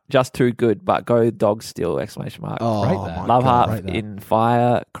 Exclamation mark. Just too good, but go dogs still! Exclamation mark. Oh, Rate my that. Love God. heart rate that. in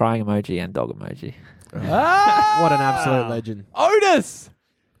fire, crying emoji, and dog emoji. What an absolute legend. Otis!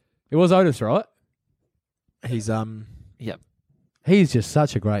 It was Otis, right? He's Yep. He's just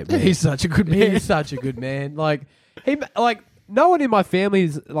such a great man. he's such a good man. He's such a good man. No one in my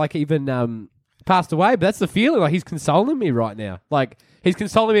family's even passed away, but that's the feeling. Like he's consoling me right now. Like he's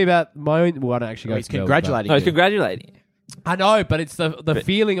consoling me about my own. Well, I don't actually go. He's to Melbourne, congratulating No, he's you. congratulating you. but- I know, but it's the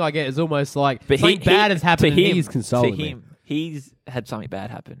feeling I get is almost like something bad has happened. To and him, he's consoling to me. him, he's had something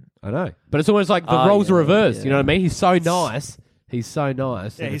bad happen. I know, but it's almost like the Oh, roles yeah, are reversed. yeah. You know what I mean? He's so nice. He's so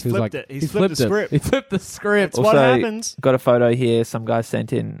nice. Yeah, and he's feels flipped like it. He's flipped the script. He flipped the script. That's what happens. Got a photo here. Some guy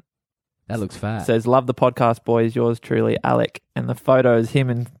sent in. That looks fat. Says, "Love the podcast, boys. Yours truly, Alec." And the photo is him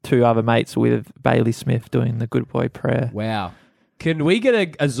and 2 other mates with Bailey Smith doing the good boy prayer. Wow. Can we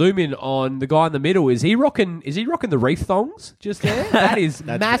get a zoom in on the guy in the middle? Is he rocking the wreath thongs just there? That is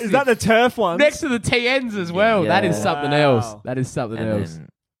massive. Is that the turf one? Next to the TNs as well. Yeah. That is something else. That is something And else. then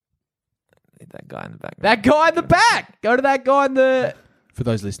that guy in the back. That guy in the back. Go to that guy in the For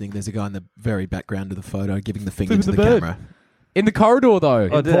those listening, there's a guy in the very background of the photo giving the finger With to the the bird. camera. in the corridor though.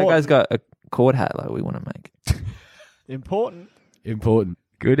 Oh, dude, that guy's got a cord hat like we want to make. Important. Important.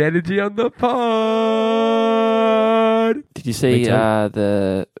 Good energy on the pod. Did you see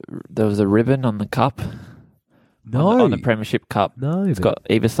there was a ribbon on the cup? No. On the Premiership Cup. No. It's got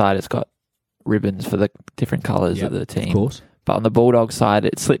either side. It's got ribbons for the different colours of the team. Of course. But on the Bulldog side,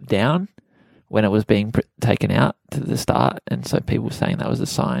 it slipped down when it was being taken out to the start, and so people were saying that was a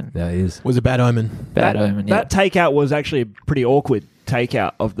sign. That is. Was a bad omen. Bad omen. Yeah. That takeout was actually a pretty awkward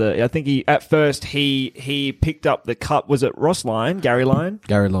takeout of the. I think at first he picked up the cup. Was it Ross Lyon? Gary Lyon?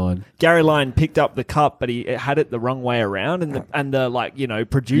 Gary Lyon. Gary Lyon picked up the cup, but he had it the wrong way around, and the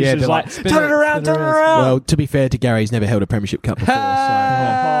producers they're like spin turn it around. Well, to be fair to Gary, he's never held a premiership cup before. So,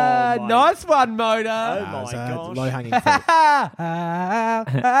 Oh, my- nice one, Motor. Oh my gosh. low hanging fruit.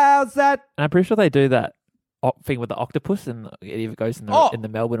 How's that? And I'm pretty sure they do that thing with the octopus, and it either goes in the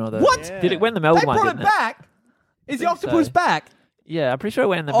Melbourne or the. What? Yeah. Did it win the Melbourne They one? brought it Didn't back. Is the Think octopus so. back? Yeah, I'm pretty sure it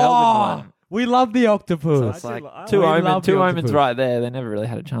went in the Melbourne one. We love the octopus. It's like I two love omens, the two octopus. omens right there. They never really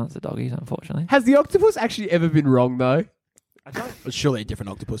had a chance, the doggies, unfortunately. Has the octopus actually ever been wrong though? It's surely a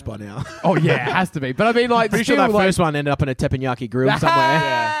different octopus by now. Oh yeah, it has to be. But I mean, like, Pretty sure still, that like, first one ended up in a teppanyaki grill somewhere.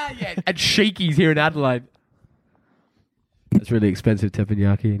 yeah. At Sheiky's here in Adelaide. That's really expensive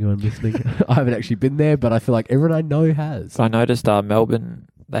teppanyaki. Anyone listening? I haven't actually been there, but I feel like everyone I know has. So I noticed Melbourne,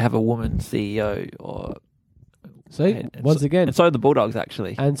 they have a woman CEO or. See, and once so, again, and so do the Bulldogs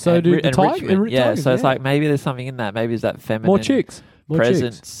actually, And so do the Tigers. Richmond. Yeah, Tigers, so it's yeah. like maybe there's something in that. Maybe it's that feminine more chicks, more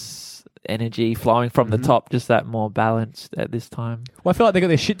presence, chicks. energy flowing from the Mhm. top, just that more balanced at this time. Well, I feel like they got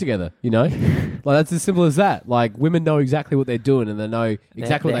their shit together. You know, like that's as simple as that. Like women know exactly what they're doing, and they know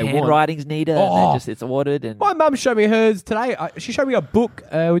exactly their what they want. handwriting's neater. Oh. And it's ordered. And My mum showed me hers today. She showed me a book.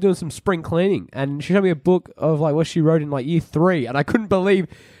 We're doing some spring cleaning, and she showed me a book of like what she wrote in like year 3, and I couldn't believe.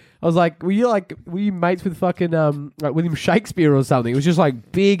 I was like, were you mates with fucking like William Shakespeare or something? It was just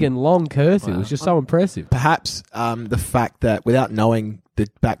like big and long cursive. It was just so impressive. Perhaps the fact that without knowing the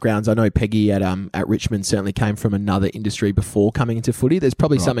backgrounds, I know Peggy at Richmond certainly came from another industry before coming into footy. There's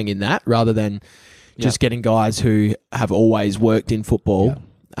probably something in that rather than just getting guys who have always worked in football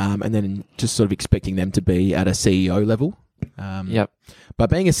and then just sort of expecting them to be at a CEO level. Yep. But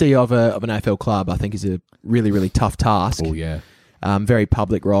being a CEO of an AFL club, I think, is a really, really tough task. Oh yeah. Very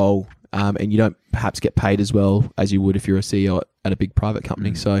public role, and you don't perhaps get paid as well as you would if you're a CEO at a big private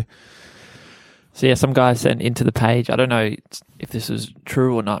company. So yeah, some guy sent into the page. I don't know if this is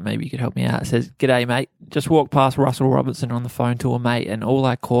true or not. Maybe you could help me out. It says, "G'day, mate. Just walked past Russell Robertson on the phone to a mate, and all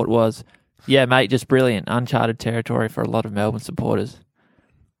I caught was, yeah, mate, just brilliant. Uncharted territory for a lot of Melbourne supporters."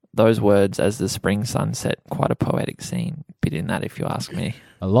 Those words as the spring sunset, quite a poetic scene. Bit in that, if you ask me.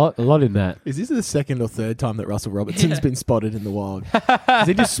 A lot in that. is this the second or third time that Russell Robertson's been spotted in the wild? Does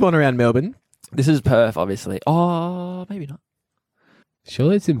he just swan around Melbourne? This is Perth, obviously. Oh, maybe not.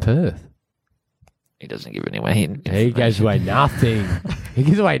 Surely it's in Perth. He doesn't give any away. He gives away nothing. He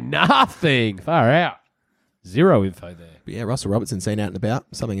gives away nothing. Far out. Zero info there. But yeah, Russell Robertson seen out and about.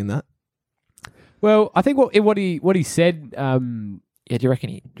 Something in that. Well, I think what he said. Yeah, do you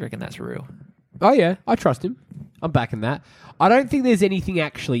reckon that's real? Oh yeah, I trust him. I'm backing that. I don't think there's anything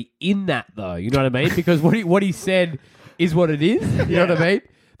actually in that though. You know what I mean? Because what he said is what it is. You know what I mean?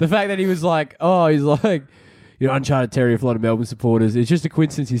 The fact that he was like, uncharted territory for a lot of Melbourne supporters. It's just a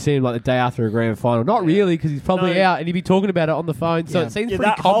coincidence you see him like the day after a grand final. Not really, because he's probably out and he'd be talking about it on the phone. So it seems pretty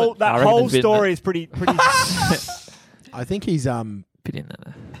that common. whole story is pretty. I think he's Bit in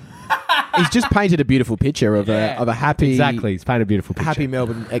there. he's just painted a beautiful picture of a happy Exactly, he's painted a beautiful picture. happy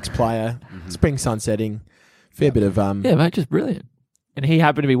Melbourne ex-player. Spring sunsetting. Fair bit of Yeah, mate, just brilliant. And he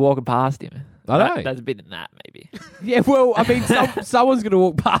happened to be walking past him. I know. That's a bit in that, maybe. Yeah, well, I mean, someone's going to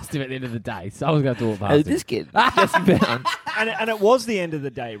walk past him at the end of the day. Someone's going to have to walk past him. This kid, Jesse Bounds. and it was the end of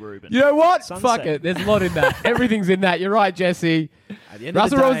the day, Ruben. You know what? Sunset. Fuck it. There's a lot in that. Everything's in that. You're right, Jesse. At the end of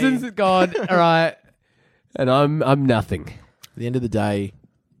Russell the day- Robinson's gone. All right. And I'm nothing. At the end of the day,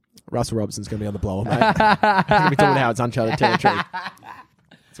 Russell Robertson's going to be on the blower, mate. He's going to be talking about how it's uncharted territory.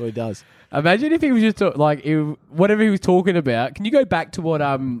 That's what he does. Imagine if he was just whatever he was talking about. Can you go back to what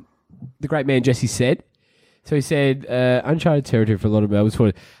the great man Jesse said? So he said uncharted territory for a lot of Melbourne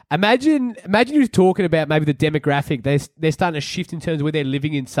supporters. Imagine he was talking about maybe the demographic. They're starting to shift in terms of where they're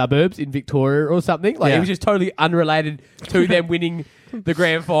living in suburbs in Victoria or something. Like it was just totally unrelated to them winning the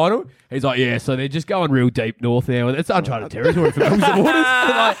grand final. He's like, yeah, so they're just going real deep north now, and it's uncharted territory for Melbourne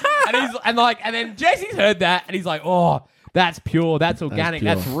supporters. And then Jesse's heard that, and he's like, oh, that's pure, that's organic,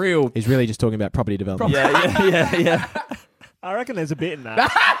 that's real. He's really just talking about property development. Yeah. I reckon there's a bit in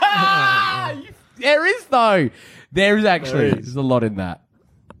that. There is, though. There is actually. There's a lot in that.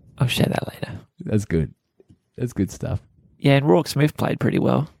 I'll share that later. That's good. That's good stuff. Yeah, and Rourke Smith played pretty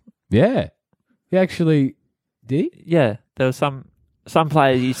well. Yeah. He actually did. Yeah, there was some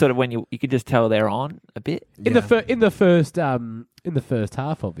players you sort of when you could just tell they're on a bit. In the first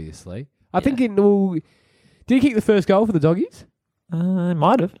half, obviously. I think did he kick the first goal for the Doggies?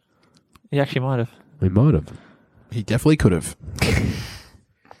 Might have. He actually might have. He might have. He definitely could have.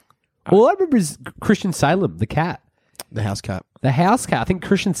 All I remember is Christian Salem, the cat. The house cat. The house cat. I think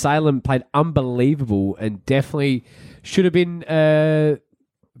Christian Salem played unbelievable and definitely should have been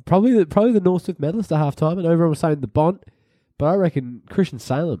probably the North Smith medalist at halftime, and everyone was saying the Bont, but I reckon Christian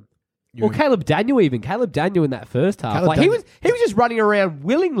Salem. Or Caleb Daniel even. Caleb Daniel in that first half. He was just running around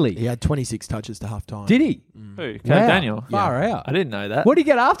willingly. He had 26 touches to halftime. Did he? Who? Caleb Daniel? Far out. I didn't know that. What did he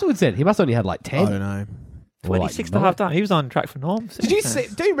get afterwards then? He must only had like 10. I don't know. 26 to half time. He was on track for Norm. Did you see?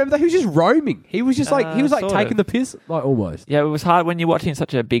 Do you remember that? He was just roaming. He was just like taking the piss, like almost. Yeah, it was hard when you're watching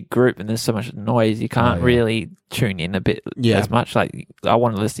such a big group and there's so much noise. You can't really tune in a bit as much. Like I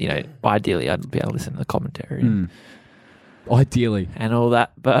want to listen. Ideally, I'd be able to listen to the commentary. Ideally, and all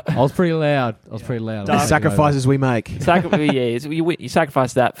that. But I was pretty loud. The sacrifices we make. You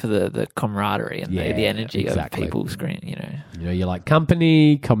sacrifice that for the camaraderie and the energy of people screaming. You like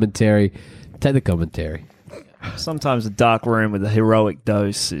company, commentary. Take the commentary. Sometimes a dark room with a heroic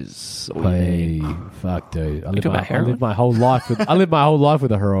dose is all you need. Fuck, dude. I live my whole life with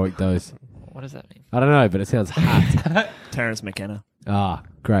a heroic dose. What does that mean? I don't know, but it sounds hot. Terence McKenna. Ah,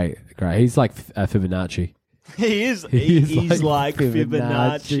 great. He's like Fibonacci. He is. He's like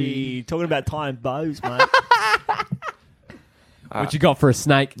Fibonacci. Talking about tying bows, mate. What you got for a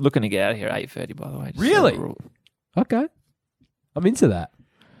snake? Looking to get out of here at 8:30, by the way. Really? Okay. I'm into that.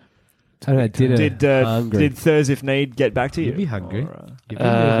 I don't know, did Thurs If Need get back to you? You'd be hungry. Did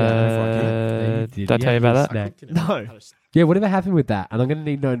I tell you about that? No. Yeah, whatever happened with that? And I'm going to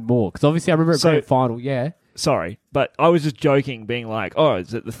need to know more. Because obviously I remember at grand final, Sorry, but I was just joking, being like, oh,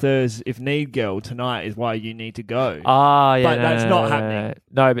 is it the Thurs If Need girl tonight is why you need to go? Oh, yeah. But that's not happening.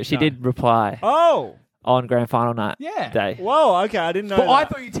 No, but she did reply. Oh. On grand final night day. Whoa, okay, I didn't know But that. I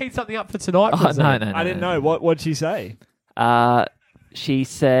thought you teed something up for tonight. No. I didn't know. What'd she say? She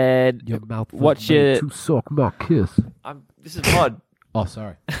said, "Your mouth what's your to suck my kiss." This is odd. Oh,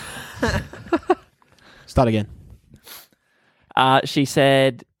 sorry. Start again. She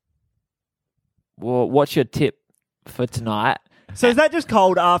said, "Well, what's your tip for tonight?" So is that just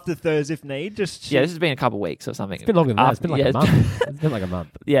cold after Thurs If Need? This has been a couple of weeks or something. It's been longer than that. It's been like a month. It's been like a month.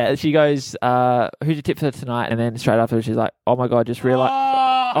 Yeah, she goes, "Who's your tip for tonight?" And then straight after, she's like, "Oh my god, just realized.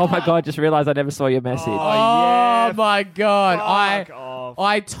 Oh my god, just realized I never saw your message." Oh my god,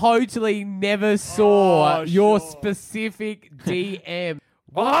 I totally never saw your specific DM.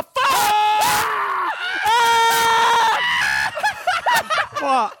 What?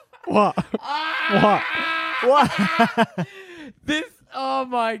 What? This. Oh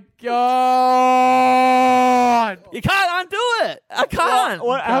my god! You can't undo it. I can't.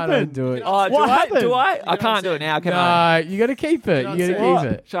 What happened? Do it. Oh, What happened? Do I? I can't do it now. Can I? No, you got to keep it. You got to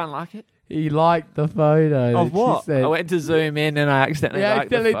keep it. Should I unlock it? He liked the photo. Of what? I went to zoom in and I accidentally liked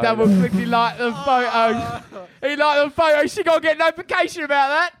the photo. double clicked. He liked the photo. He liked the photo. She got to get notification about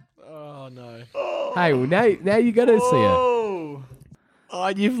that. Oh, no. Hey, well, now you got to see her. Oh,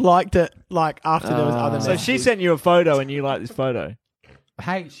 you've liked it like after there was other So messages. she sent you a photo and you liked this photo?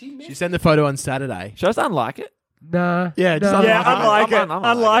 Hey, She sent the photo on Saturday. Should I just unlike it? Nah. Yeah, just No. Yeah, unlike it.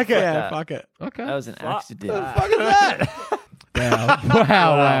 unlike it. Yeah, fuck it. Okay. That was an accident. Fuck is that?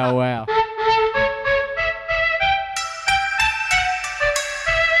 Wow.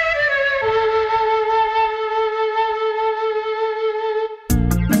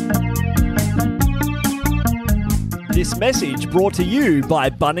 This message brought to you by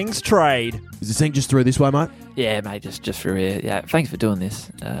Bunnings Trade. Is the sink just through this way, mate? Yeah, mate, just for here. Yeah, thanks for doing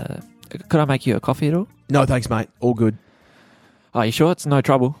this. Could I make you a coffee at all? No, thanks, mate. All good. Oh, you sure? It's no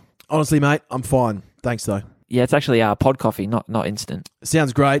trouble. Honestly, mate, I'm fine. Thanks, though. Yeah, it's actually pod coffee, not instant.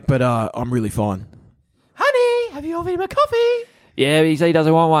 Sounds great, but I'm really fine. Honey, have you offered him a coffee? Yeah, he said he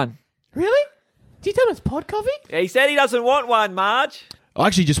doesn't want one. Really? Did you tell him it's pod coffee? He said he doesn't want one, Marge. I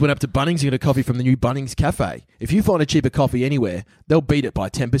actually just went up to Bunnings and got a coffee from the new Bunnings Cafe. If you find a cheaper coffee anywhere, they'll beat it by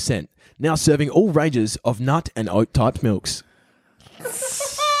 10%. Now serving all ranges of nut and oat type milks.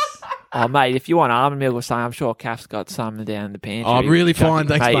 Oh, mate, if you want almond milk or something, I'm sure Kath's got some down in the pantry. Oh, I'm really fine,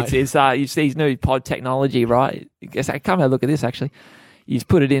 thanks, mate. It's you see his new pod technology, right? Come have a look at this, actually. You just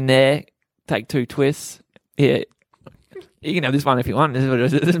put it in there, take 2 twists. Yeah. You can have this one if you want. This is what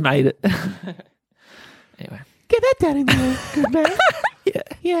it is. This made it. Anyway. Get that down in there, good man. Yeah.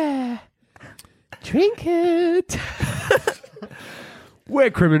 Yeah. Drink it. We're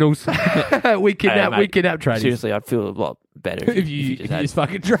criminals. we kidnap tradies. Seriously, I'd feel a lot better if you just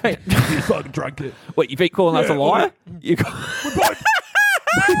fucking drank. You just fucking drunk it. What, you keep calling us a liar? We both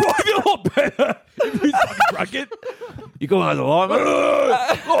feel a lot better if you fucking drunk it. You calling us a liar,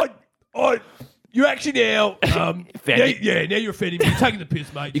 mate? You actually now, now you're offending me. You're taking the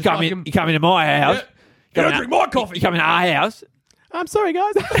piss, mate. You come into my house. You don't drink my coffee. You come into our house. I'm sorry,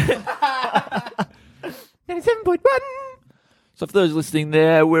 guys. 97.1. So for those listening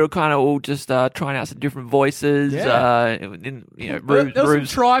there, we're kind of all just trying out some different voices. Yeah. There was some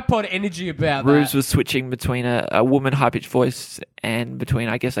tripod energy about Rubes that. was switching between a woman high-pitched voice and between,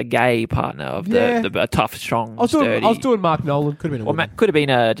 I guess, a gay partner of the tough, strong, sturdy. I was doing Mark Nolan. Could have been a Could have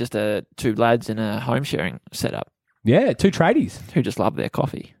been just 2 lads in a home-sharing setup Yeah, 2 tradies. who just love their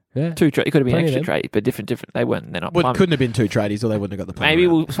coffee. Yeah. 2 it could have been Plenty extra of them. tradies, but different. They're not Well, it plumbers. couldn't have been 2 tradies, or they wouldn't have got the plumber. Maybe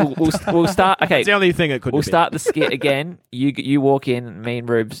out. we'll start. Okay, It's the only thing it couldn't. we'll have been. start the skit again. You walk in, me and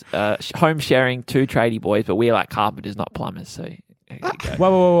Rubes, home sharing 2 tradie boys, but we're like carpenters, not plumbers. So there you go.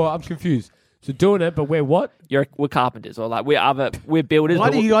 Whoa, I'm confused. So doing it, but we're what? We're carpenters, or like we're builders. Why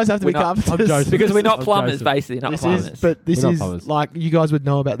but do you guys have to we're be not- carpenters? I'm Joseph. Because we're not I'm plumbers, Joseph. basically, not This plumbers. is, but this We're not is plumbers. like you guys would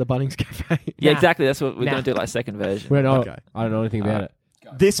know about the Bunnings Cafe. yeah, exactly. That's what we're Nah. going to do, like second version. We're not. Okay. I don't know anything about it.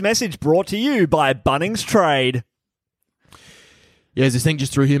 This message brought to you by Bunnings Trade. Yeah, is this thing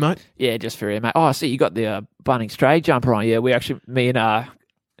just through here, mate? Yeah, just for you, mate. Oh, I see you got the Bunnings trade jumper on. Yeah, we actually, me and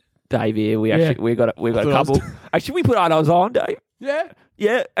Dave here, we got a thought I was couple. Actually, we put ours on, Dave. Yeah.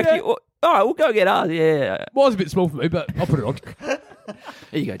 Yeah, actually. Yeah. All right, we'll go get ours. Yeah, Well, it's a bit small for me, but I'll put it on. there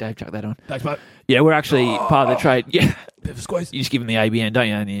you go, Dave. Chuck that on. Thanks, mate. Yeah, we're actually part of the trade. Yeah, Bit of a squeeze. you just give them the ABN, don't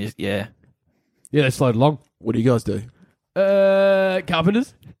you? And you just, yeah. Yeah, they slowed along. What do you guys do?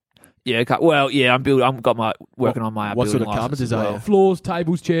 Carpenters. Yeah, well, yeah, I'm working on my what sort building of license carpenters as are well. you? Floors,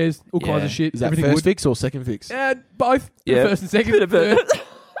 tables, chairs, all kinds Yeah. of shit. Is that Everything first wood. fix or second fix? Both. Yeah. First and second. Bit of third. it.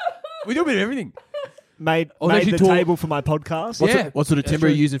 We do a bit of everything. Made they the should talk- table for my podcast. Yeah. What sort of timber are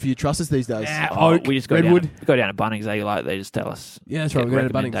you using for your trusses these days? Oak, we just go redwood. down. We go down to Bunnings. They just tell us. Yeah, that's right. get We go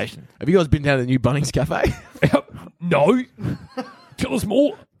to Bunnings. recommendation. Have you guys been down to the new Bunnings Cafe? No. Tell us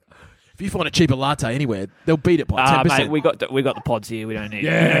more. If you find a cheaper latte anywhere, they'll beat it by 10%. Mate, we got the pods here. We don't need.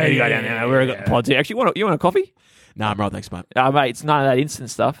 Yeah, we don't need to go yeah, down there. yeah, We've got the pods here. Actually, you want a coffee? Nah, I'm right, thanks, mate. Mate, it's none of that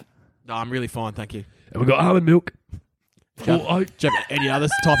instant stuff. No, I'm really fine, thank you. And we got almond milk. Do you have any other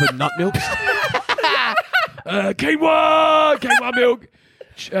type of nut milk? Quinoa milk.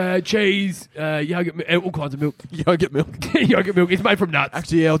 Cheese, yogurt, all kinds of milk. Yogurt milk. Yogurt milk. It's made from nuts.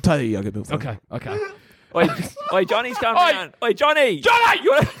 Actually, yeah, I'll tell you yogurt milk. Okay. Wait, Johnny's coming Oi. around. Wait, Johnny! Johnny!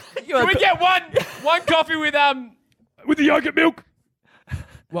 You Can we get one coffee with the yogurt milk?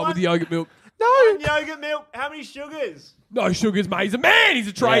 What with the yogurt milk? No. Yogurt milk. How many sugars? No sugars, mate. He's a man. He's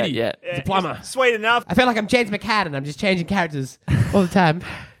a tradie. Yeah. He's a plumber. Sweet enough. I feel like I'm James McAdam. I'm just changing characters all the time.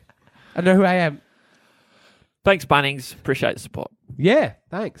 I know who I am. Thanks, Bunnings. Appreciate the support. Yeah,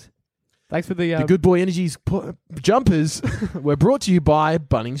 thanks. Thanks for the... The Good Boy Energy's jumpers were brought to you by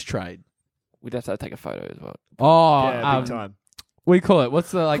Bunnings Trade. We'd have to take a photo as well. Oh, Yeah, big time. What do you call it?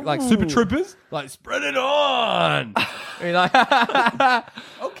 What's the like Super Troopers? Like spread it on. You're like,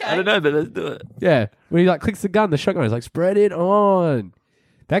 okay. I don't know, but let's do it. Yeah, when he like clicks the gun, the shotgun is like spread it on.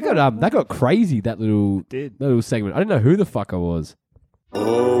 That got crazy. That little segment. I didn't know who the fuck I was.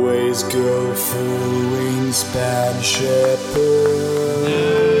 Always go for wingspan shepherd.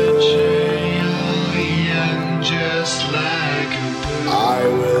 Just like a bird. I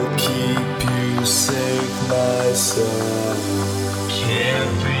will keep you safe, my son. Care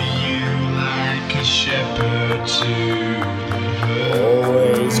for you like a shepherd to the herd.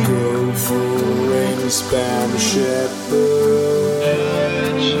 Always go for wingspan shepherd.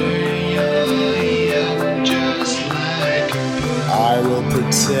 Just like a bird. I will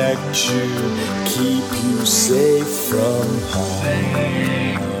protect you, keep you safe from harm.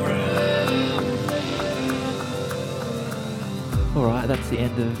 All right, that's the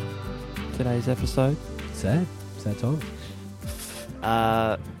end of today's episode. Sad time.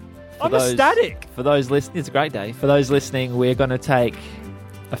 I'm ecstatic. For those listening, it's a great day. For those listening, we're going to take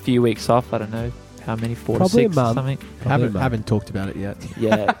a few weeks off. I don't know how many, 4 Probably to 6 a or month. something. Haven't talked about it yet.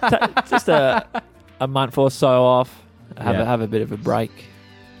 Yeah, just a month or so off. Have a bit of a break.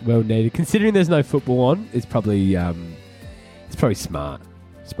 Well needed. Considering there's no football on, it's probably smart.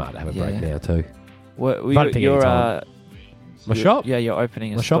 Smart to have a Yeah. break now too. What, pick your any time. My shop? Yeah, you're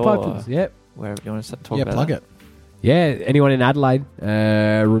opening a My store. shop opens. Yep. Wherever you want to talk Yeah, about plug that. it. Yeah, anyone in Adelaide,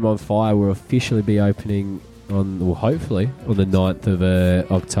 Room on Fire will officially be opening hopefully on the 9th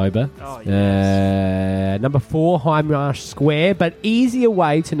of October. Oh, yes. Number 4, Heimmarsh Square. But easier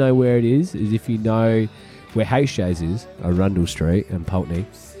way to know where it is if you know where HJ's is, Arundel Street and Pulteney.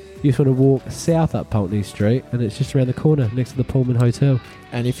 You just want to walk south up Pulteney Street, and it's just around the corner next to the Pullman Hotel.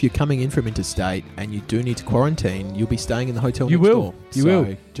 And if you're coming in from interstate and you do need to quarantine, you'll be staying in the hotel You next will. door. You So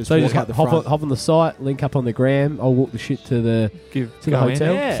will. Just So walk just out the hop front. on the site, link up on the gram. I'll walk the shit to the Go the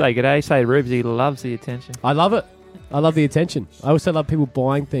hotel. in, Yeah. say good day, say Rubes, he loves the attention. I love it. I love the attention. I also love people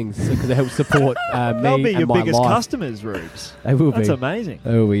buying things because it helps support me They'll be and your my biggest life. customers, Rubes. They will That's be. amazing.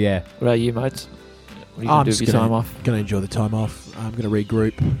 They will be, yeah. What about you, mates? What are you I'm going to do just with your time gonna, off? gonna enjoy the time off. I'm gonna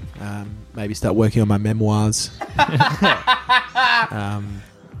regroup. Maybe start working on my memoirs.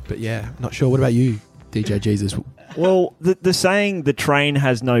 But yeah, not sure. What about you, DJ Jesus? Well, the saying, the train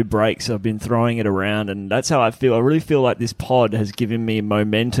has no brakes, I've been throwing it around, and that's how I feel. I really feel like this pod has given me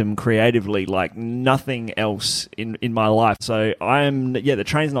momentum creatively like nothing else in my life. So the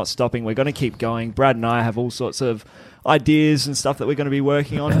train's not stopping. We're going to keep going. Brad and I have all sorts of ideas and stuff that we're going to be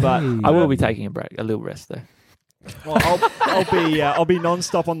working on, but I will be taking a break, a little rest though. well, I'll be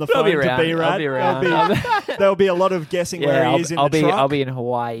non-stop on the I'll phone be to around. B-Rad. I'll be around. There'll be a lot of guessing where he is in the truck. I'll be in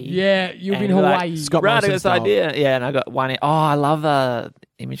Hawaii. Yeah, you'll be in And like, Hawaii. Scott Right, I got Morrison this style. idea. Yeah, and I got one. Oh, I love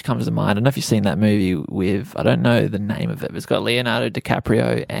image comes to mind. I don't know if you've seen that movie with, I don't know the name of it, but it's got Leonardo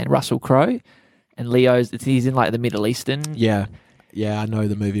DiCaprio and Russell Crowe. And he's in like the Middle Eastern. Yeah, I know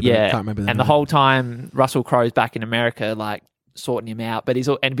the movie, but Yeah, I can't remember the and name. the whole time Russell Crowe's back in America, like sorting him out, but he's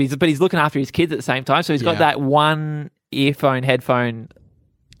looking after his kids at the same time. So he's got Yeah. that one headphone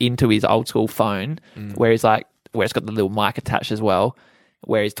into his old school phone, where it's got the little mic attached as well,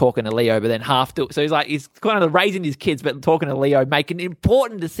 where he's talking to Leo, but then he's kind of raising his kids, but talking to Leo, making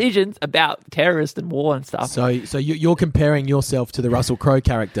important decisions about terrorists and war and stuff. So you're comparing yourself to the Russell Crowe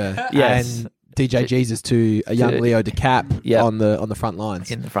character, Yes. and DJ Jesus to a young To- Leo DeCap Yep. on the front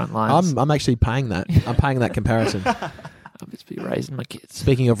lines. In the front lines. I'm actually paying that. I'm paying that comparison. I'll just be raising my kids.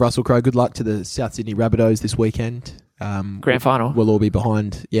 Speaking of Russell Crowe, good luck to the South Sydney Rabbitohs this weekend. Grand final. We'll all be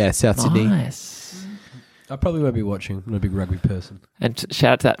behind. Yeah, South Sydney. Nice. I probably won't be watching. I'm not a big rugby person. And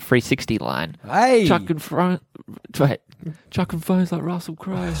shout out to that 360 line. Hey! Chucking phones like Russell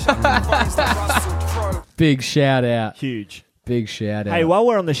Crowe. Big shout out. Huge. Big shout out. Hey, while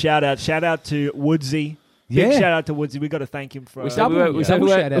we're on the shout out to Woodsy. Big Yeah. shout out to Woodsy. We got to thank him for. We said we were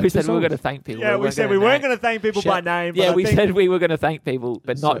going to thank people. Yeah, we said we weren't going to thank people by name. Yeah, but we I think- said we were going to thank people,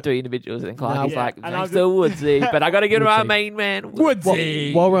 but not do individuals. And Clark was Yeah, like, and thanks I'm to Woodsy, but I got to give him our Woodsy. main man,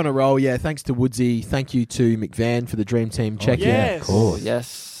 Woodsy. While we're on a roll, yeah, thanks to Woodsy. Thank you to McVan for the Dream Team check-in. yes. Oh,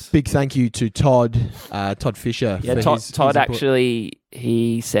 yes. Big thank you to Todd Fisher. Yeah, for Todd his Todd input. actually,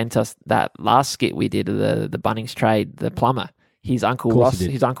 he sent us that last skit we did of the Bunnings trade, the plumber. His uncle course he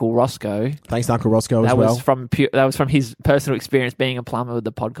did. his uncle Roscoe. Thanks to Uncle Roscoe as That well. was from his personal experience being a plumber with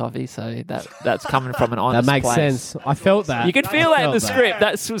the pod coffee. So that's coming from an That honest makes place. sense. I felt that. You could feel that in the felt that. script.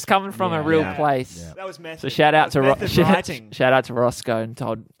 That was coming from a real Yeah. place. Yeah. That was method. So shout out to method writing. shout out to Roscoe and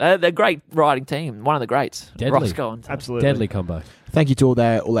Todd. They're a great writing team. One of the greats. Deadly. Roscoe and Todd. Absolutely. Deadly combo. Thank you to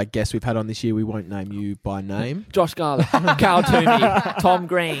all our guests we've had on this year. We won't name you by name. Josh Garlick, Carl Toomey, Tom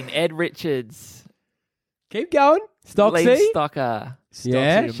Green, Ed Richards, Keep going. Lee Stocksy. Stocker,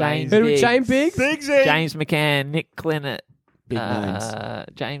 Yeah. Shane Who do we- Biggs, Shane Biggs. Bigsy. James McCann, Nick Clinnett, Big names.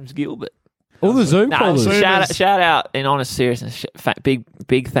 James Gilbert. All the Zoom No, callers. shout out in honest seriousness.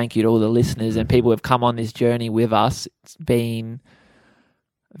 Big thank you to all the listeners and people who have come on this journey with us. It's been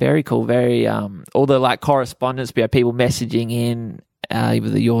very cool. Very all the like correspondence, people messaging in,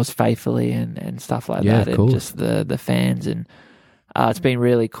 with yours faithfully and stuff like Yeah, that, of and course. just the fans, and it's been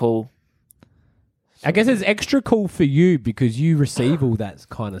really cool. I guess it's extra cool for you because you receive all that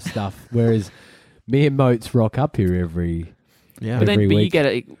kind of stuff, whereas me and Moats rock up here every. Yeah. But every you week. get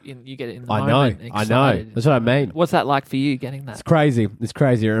it in the I know. moment. I know. excited. That's what I mean. What's that like for you getting that? It's crazy. It's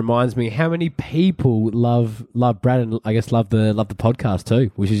crazy. It reminds me how many people love Brad and I guess love the podcast too,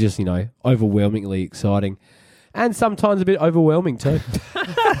 which is just overwhelmingly exciting, and sometimes a bit overwhelming too.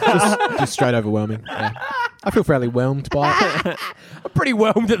 Just straight overwhelming. Yeah. I feel fairly whelmed by it. I'm pretty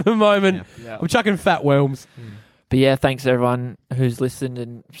whelmed at the moment. Yeah. I'm chucking fat whelms. But yeah, thanks to everyone who's listened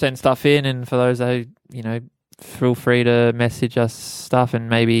and sent stuff in, and for those who feel free to message us stuff and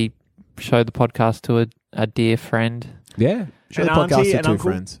maybe show the podcast to a dear friend. Yeah. Show An the podcast auntie, to an two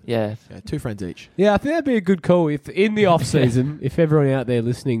uncle? friends. Yeah, Yeah, 2 friends each. Yeah, I think that'd be a good call. If in the off season, if everyone out there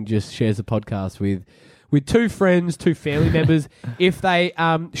listening just shares the podcast with with 2 friends, 2 family members. If they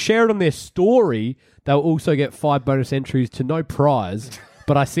share it on their story, they'll also get 5 bonus entries to no prize.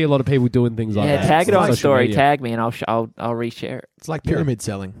 But I see a lot of people doing things like that. Yeah, tag it on social story, media. tag me, and I'll reshare it. It's like pyramid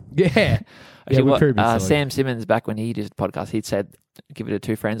selling. Yeah. Actually, with pyramid selling. Sam Simmons, back when he did the podcast, he'd said, give it to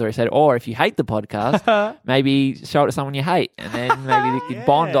 2 friends, or he said, or if you hate the podcast, maybe show it to someone you hate, and then maybe they can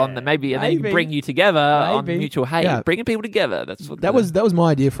bond on the and then bring you together on mutual hate. Yeah. Bringing people together. That's what That was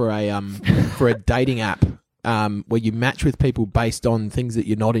my idea for a dating app. Where you match with people based on things that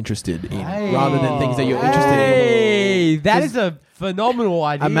you're not interested in, rather than things that you're interested in. Hey, that is a phenomenal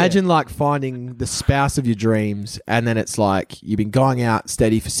idea. Imagine like finding the spouse of your dreams, and then it's like you've been going out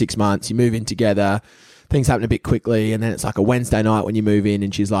steady for 6 months, you move in together, things happen a bit quickly, and then it's like a Wednesday night when you move in,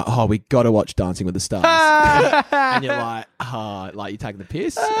 and she's like, "Oh, we got to watch Dancing with the Stars," and you're like, "Oh, like you're taking the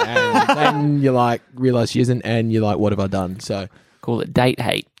piss," and then you like realize she isn't, and you're like, "What have I done?" So call it date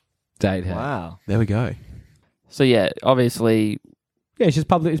hate. Date hate. Wow. there we go. So yeah, obviously, Yeah, it's just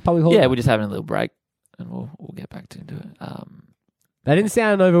public. It's public holiday. yeah, we're just having a little break, and we'll get back to it. They didn't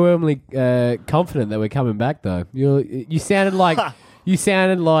sound overwhelmingly confident that we're coming back, though. You sounded like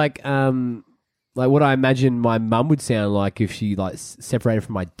what I imagine my mum would sound like if she like separated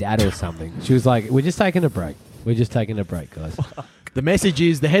from my dad or something. She was like, "We're just taking a break. We're just taking a break, guys." The message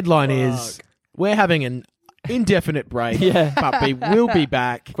is, the headline is, we're having an indefinite break, Yeah. but we will be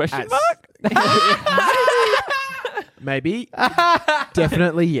back. Question mark? Maybe.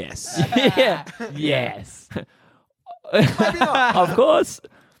 Definitely yes. Yeah. Yes. Of course.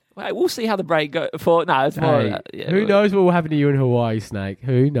 Wait, we'll see how the break goes. No, it's more. Hey, who knows what will happen to you in Hawaii, Snake?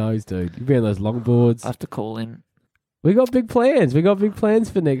 Who knows, dude? You'll be on those longboards. I have to call in. We got big plans. We got big plans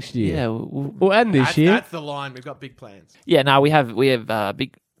for next year. Yeah, Well, and this year. That's the line. We've got big plans. yeah. No, we have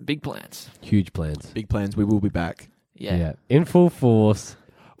big plans. Huge plans. Big plans. We will be back. Yeah. In full force.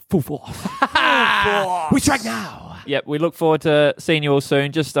 Full force. We strike now. Yep, we look forward to seeing you all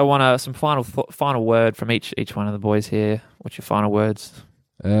soon. Just I want some final word from each one of the boys here. What's your final words?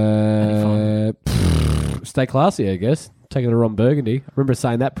 Stay classy, I guess. Taking a Ron Burgundy. I remember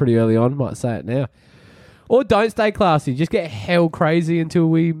saying that pretty early on. Might say it now. Or don't stay classy. Just get hell crazy until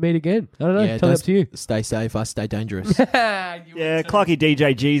we meet again. I don't know. Yeah, Totally up to you. Stay safe. I stay dangerous. Yeah, Clocky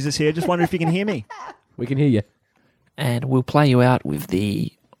DJ Jesus here. Just wonder if you can hear me. We can hear you. And we'll play you out with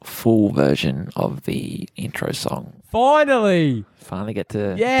the full version of the intro song. Finally get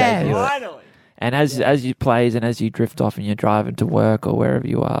to Yes. debut it. Finally. And as you plays and as you drift off and you're driving to work or wherever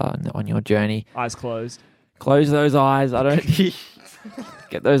you are on your journey, Eyes closed. close those eyes.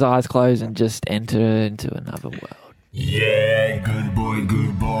 Get those eyes closed and just enter into another world. Yeah, good boy,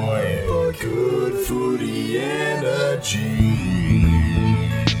 good boy. Good footy energy.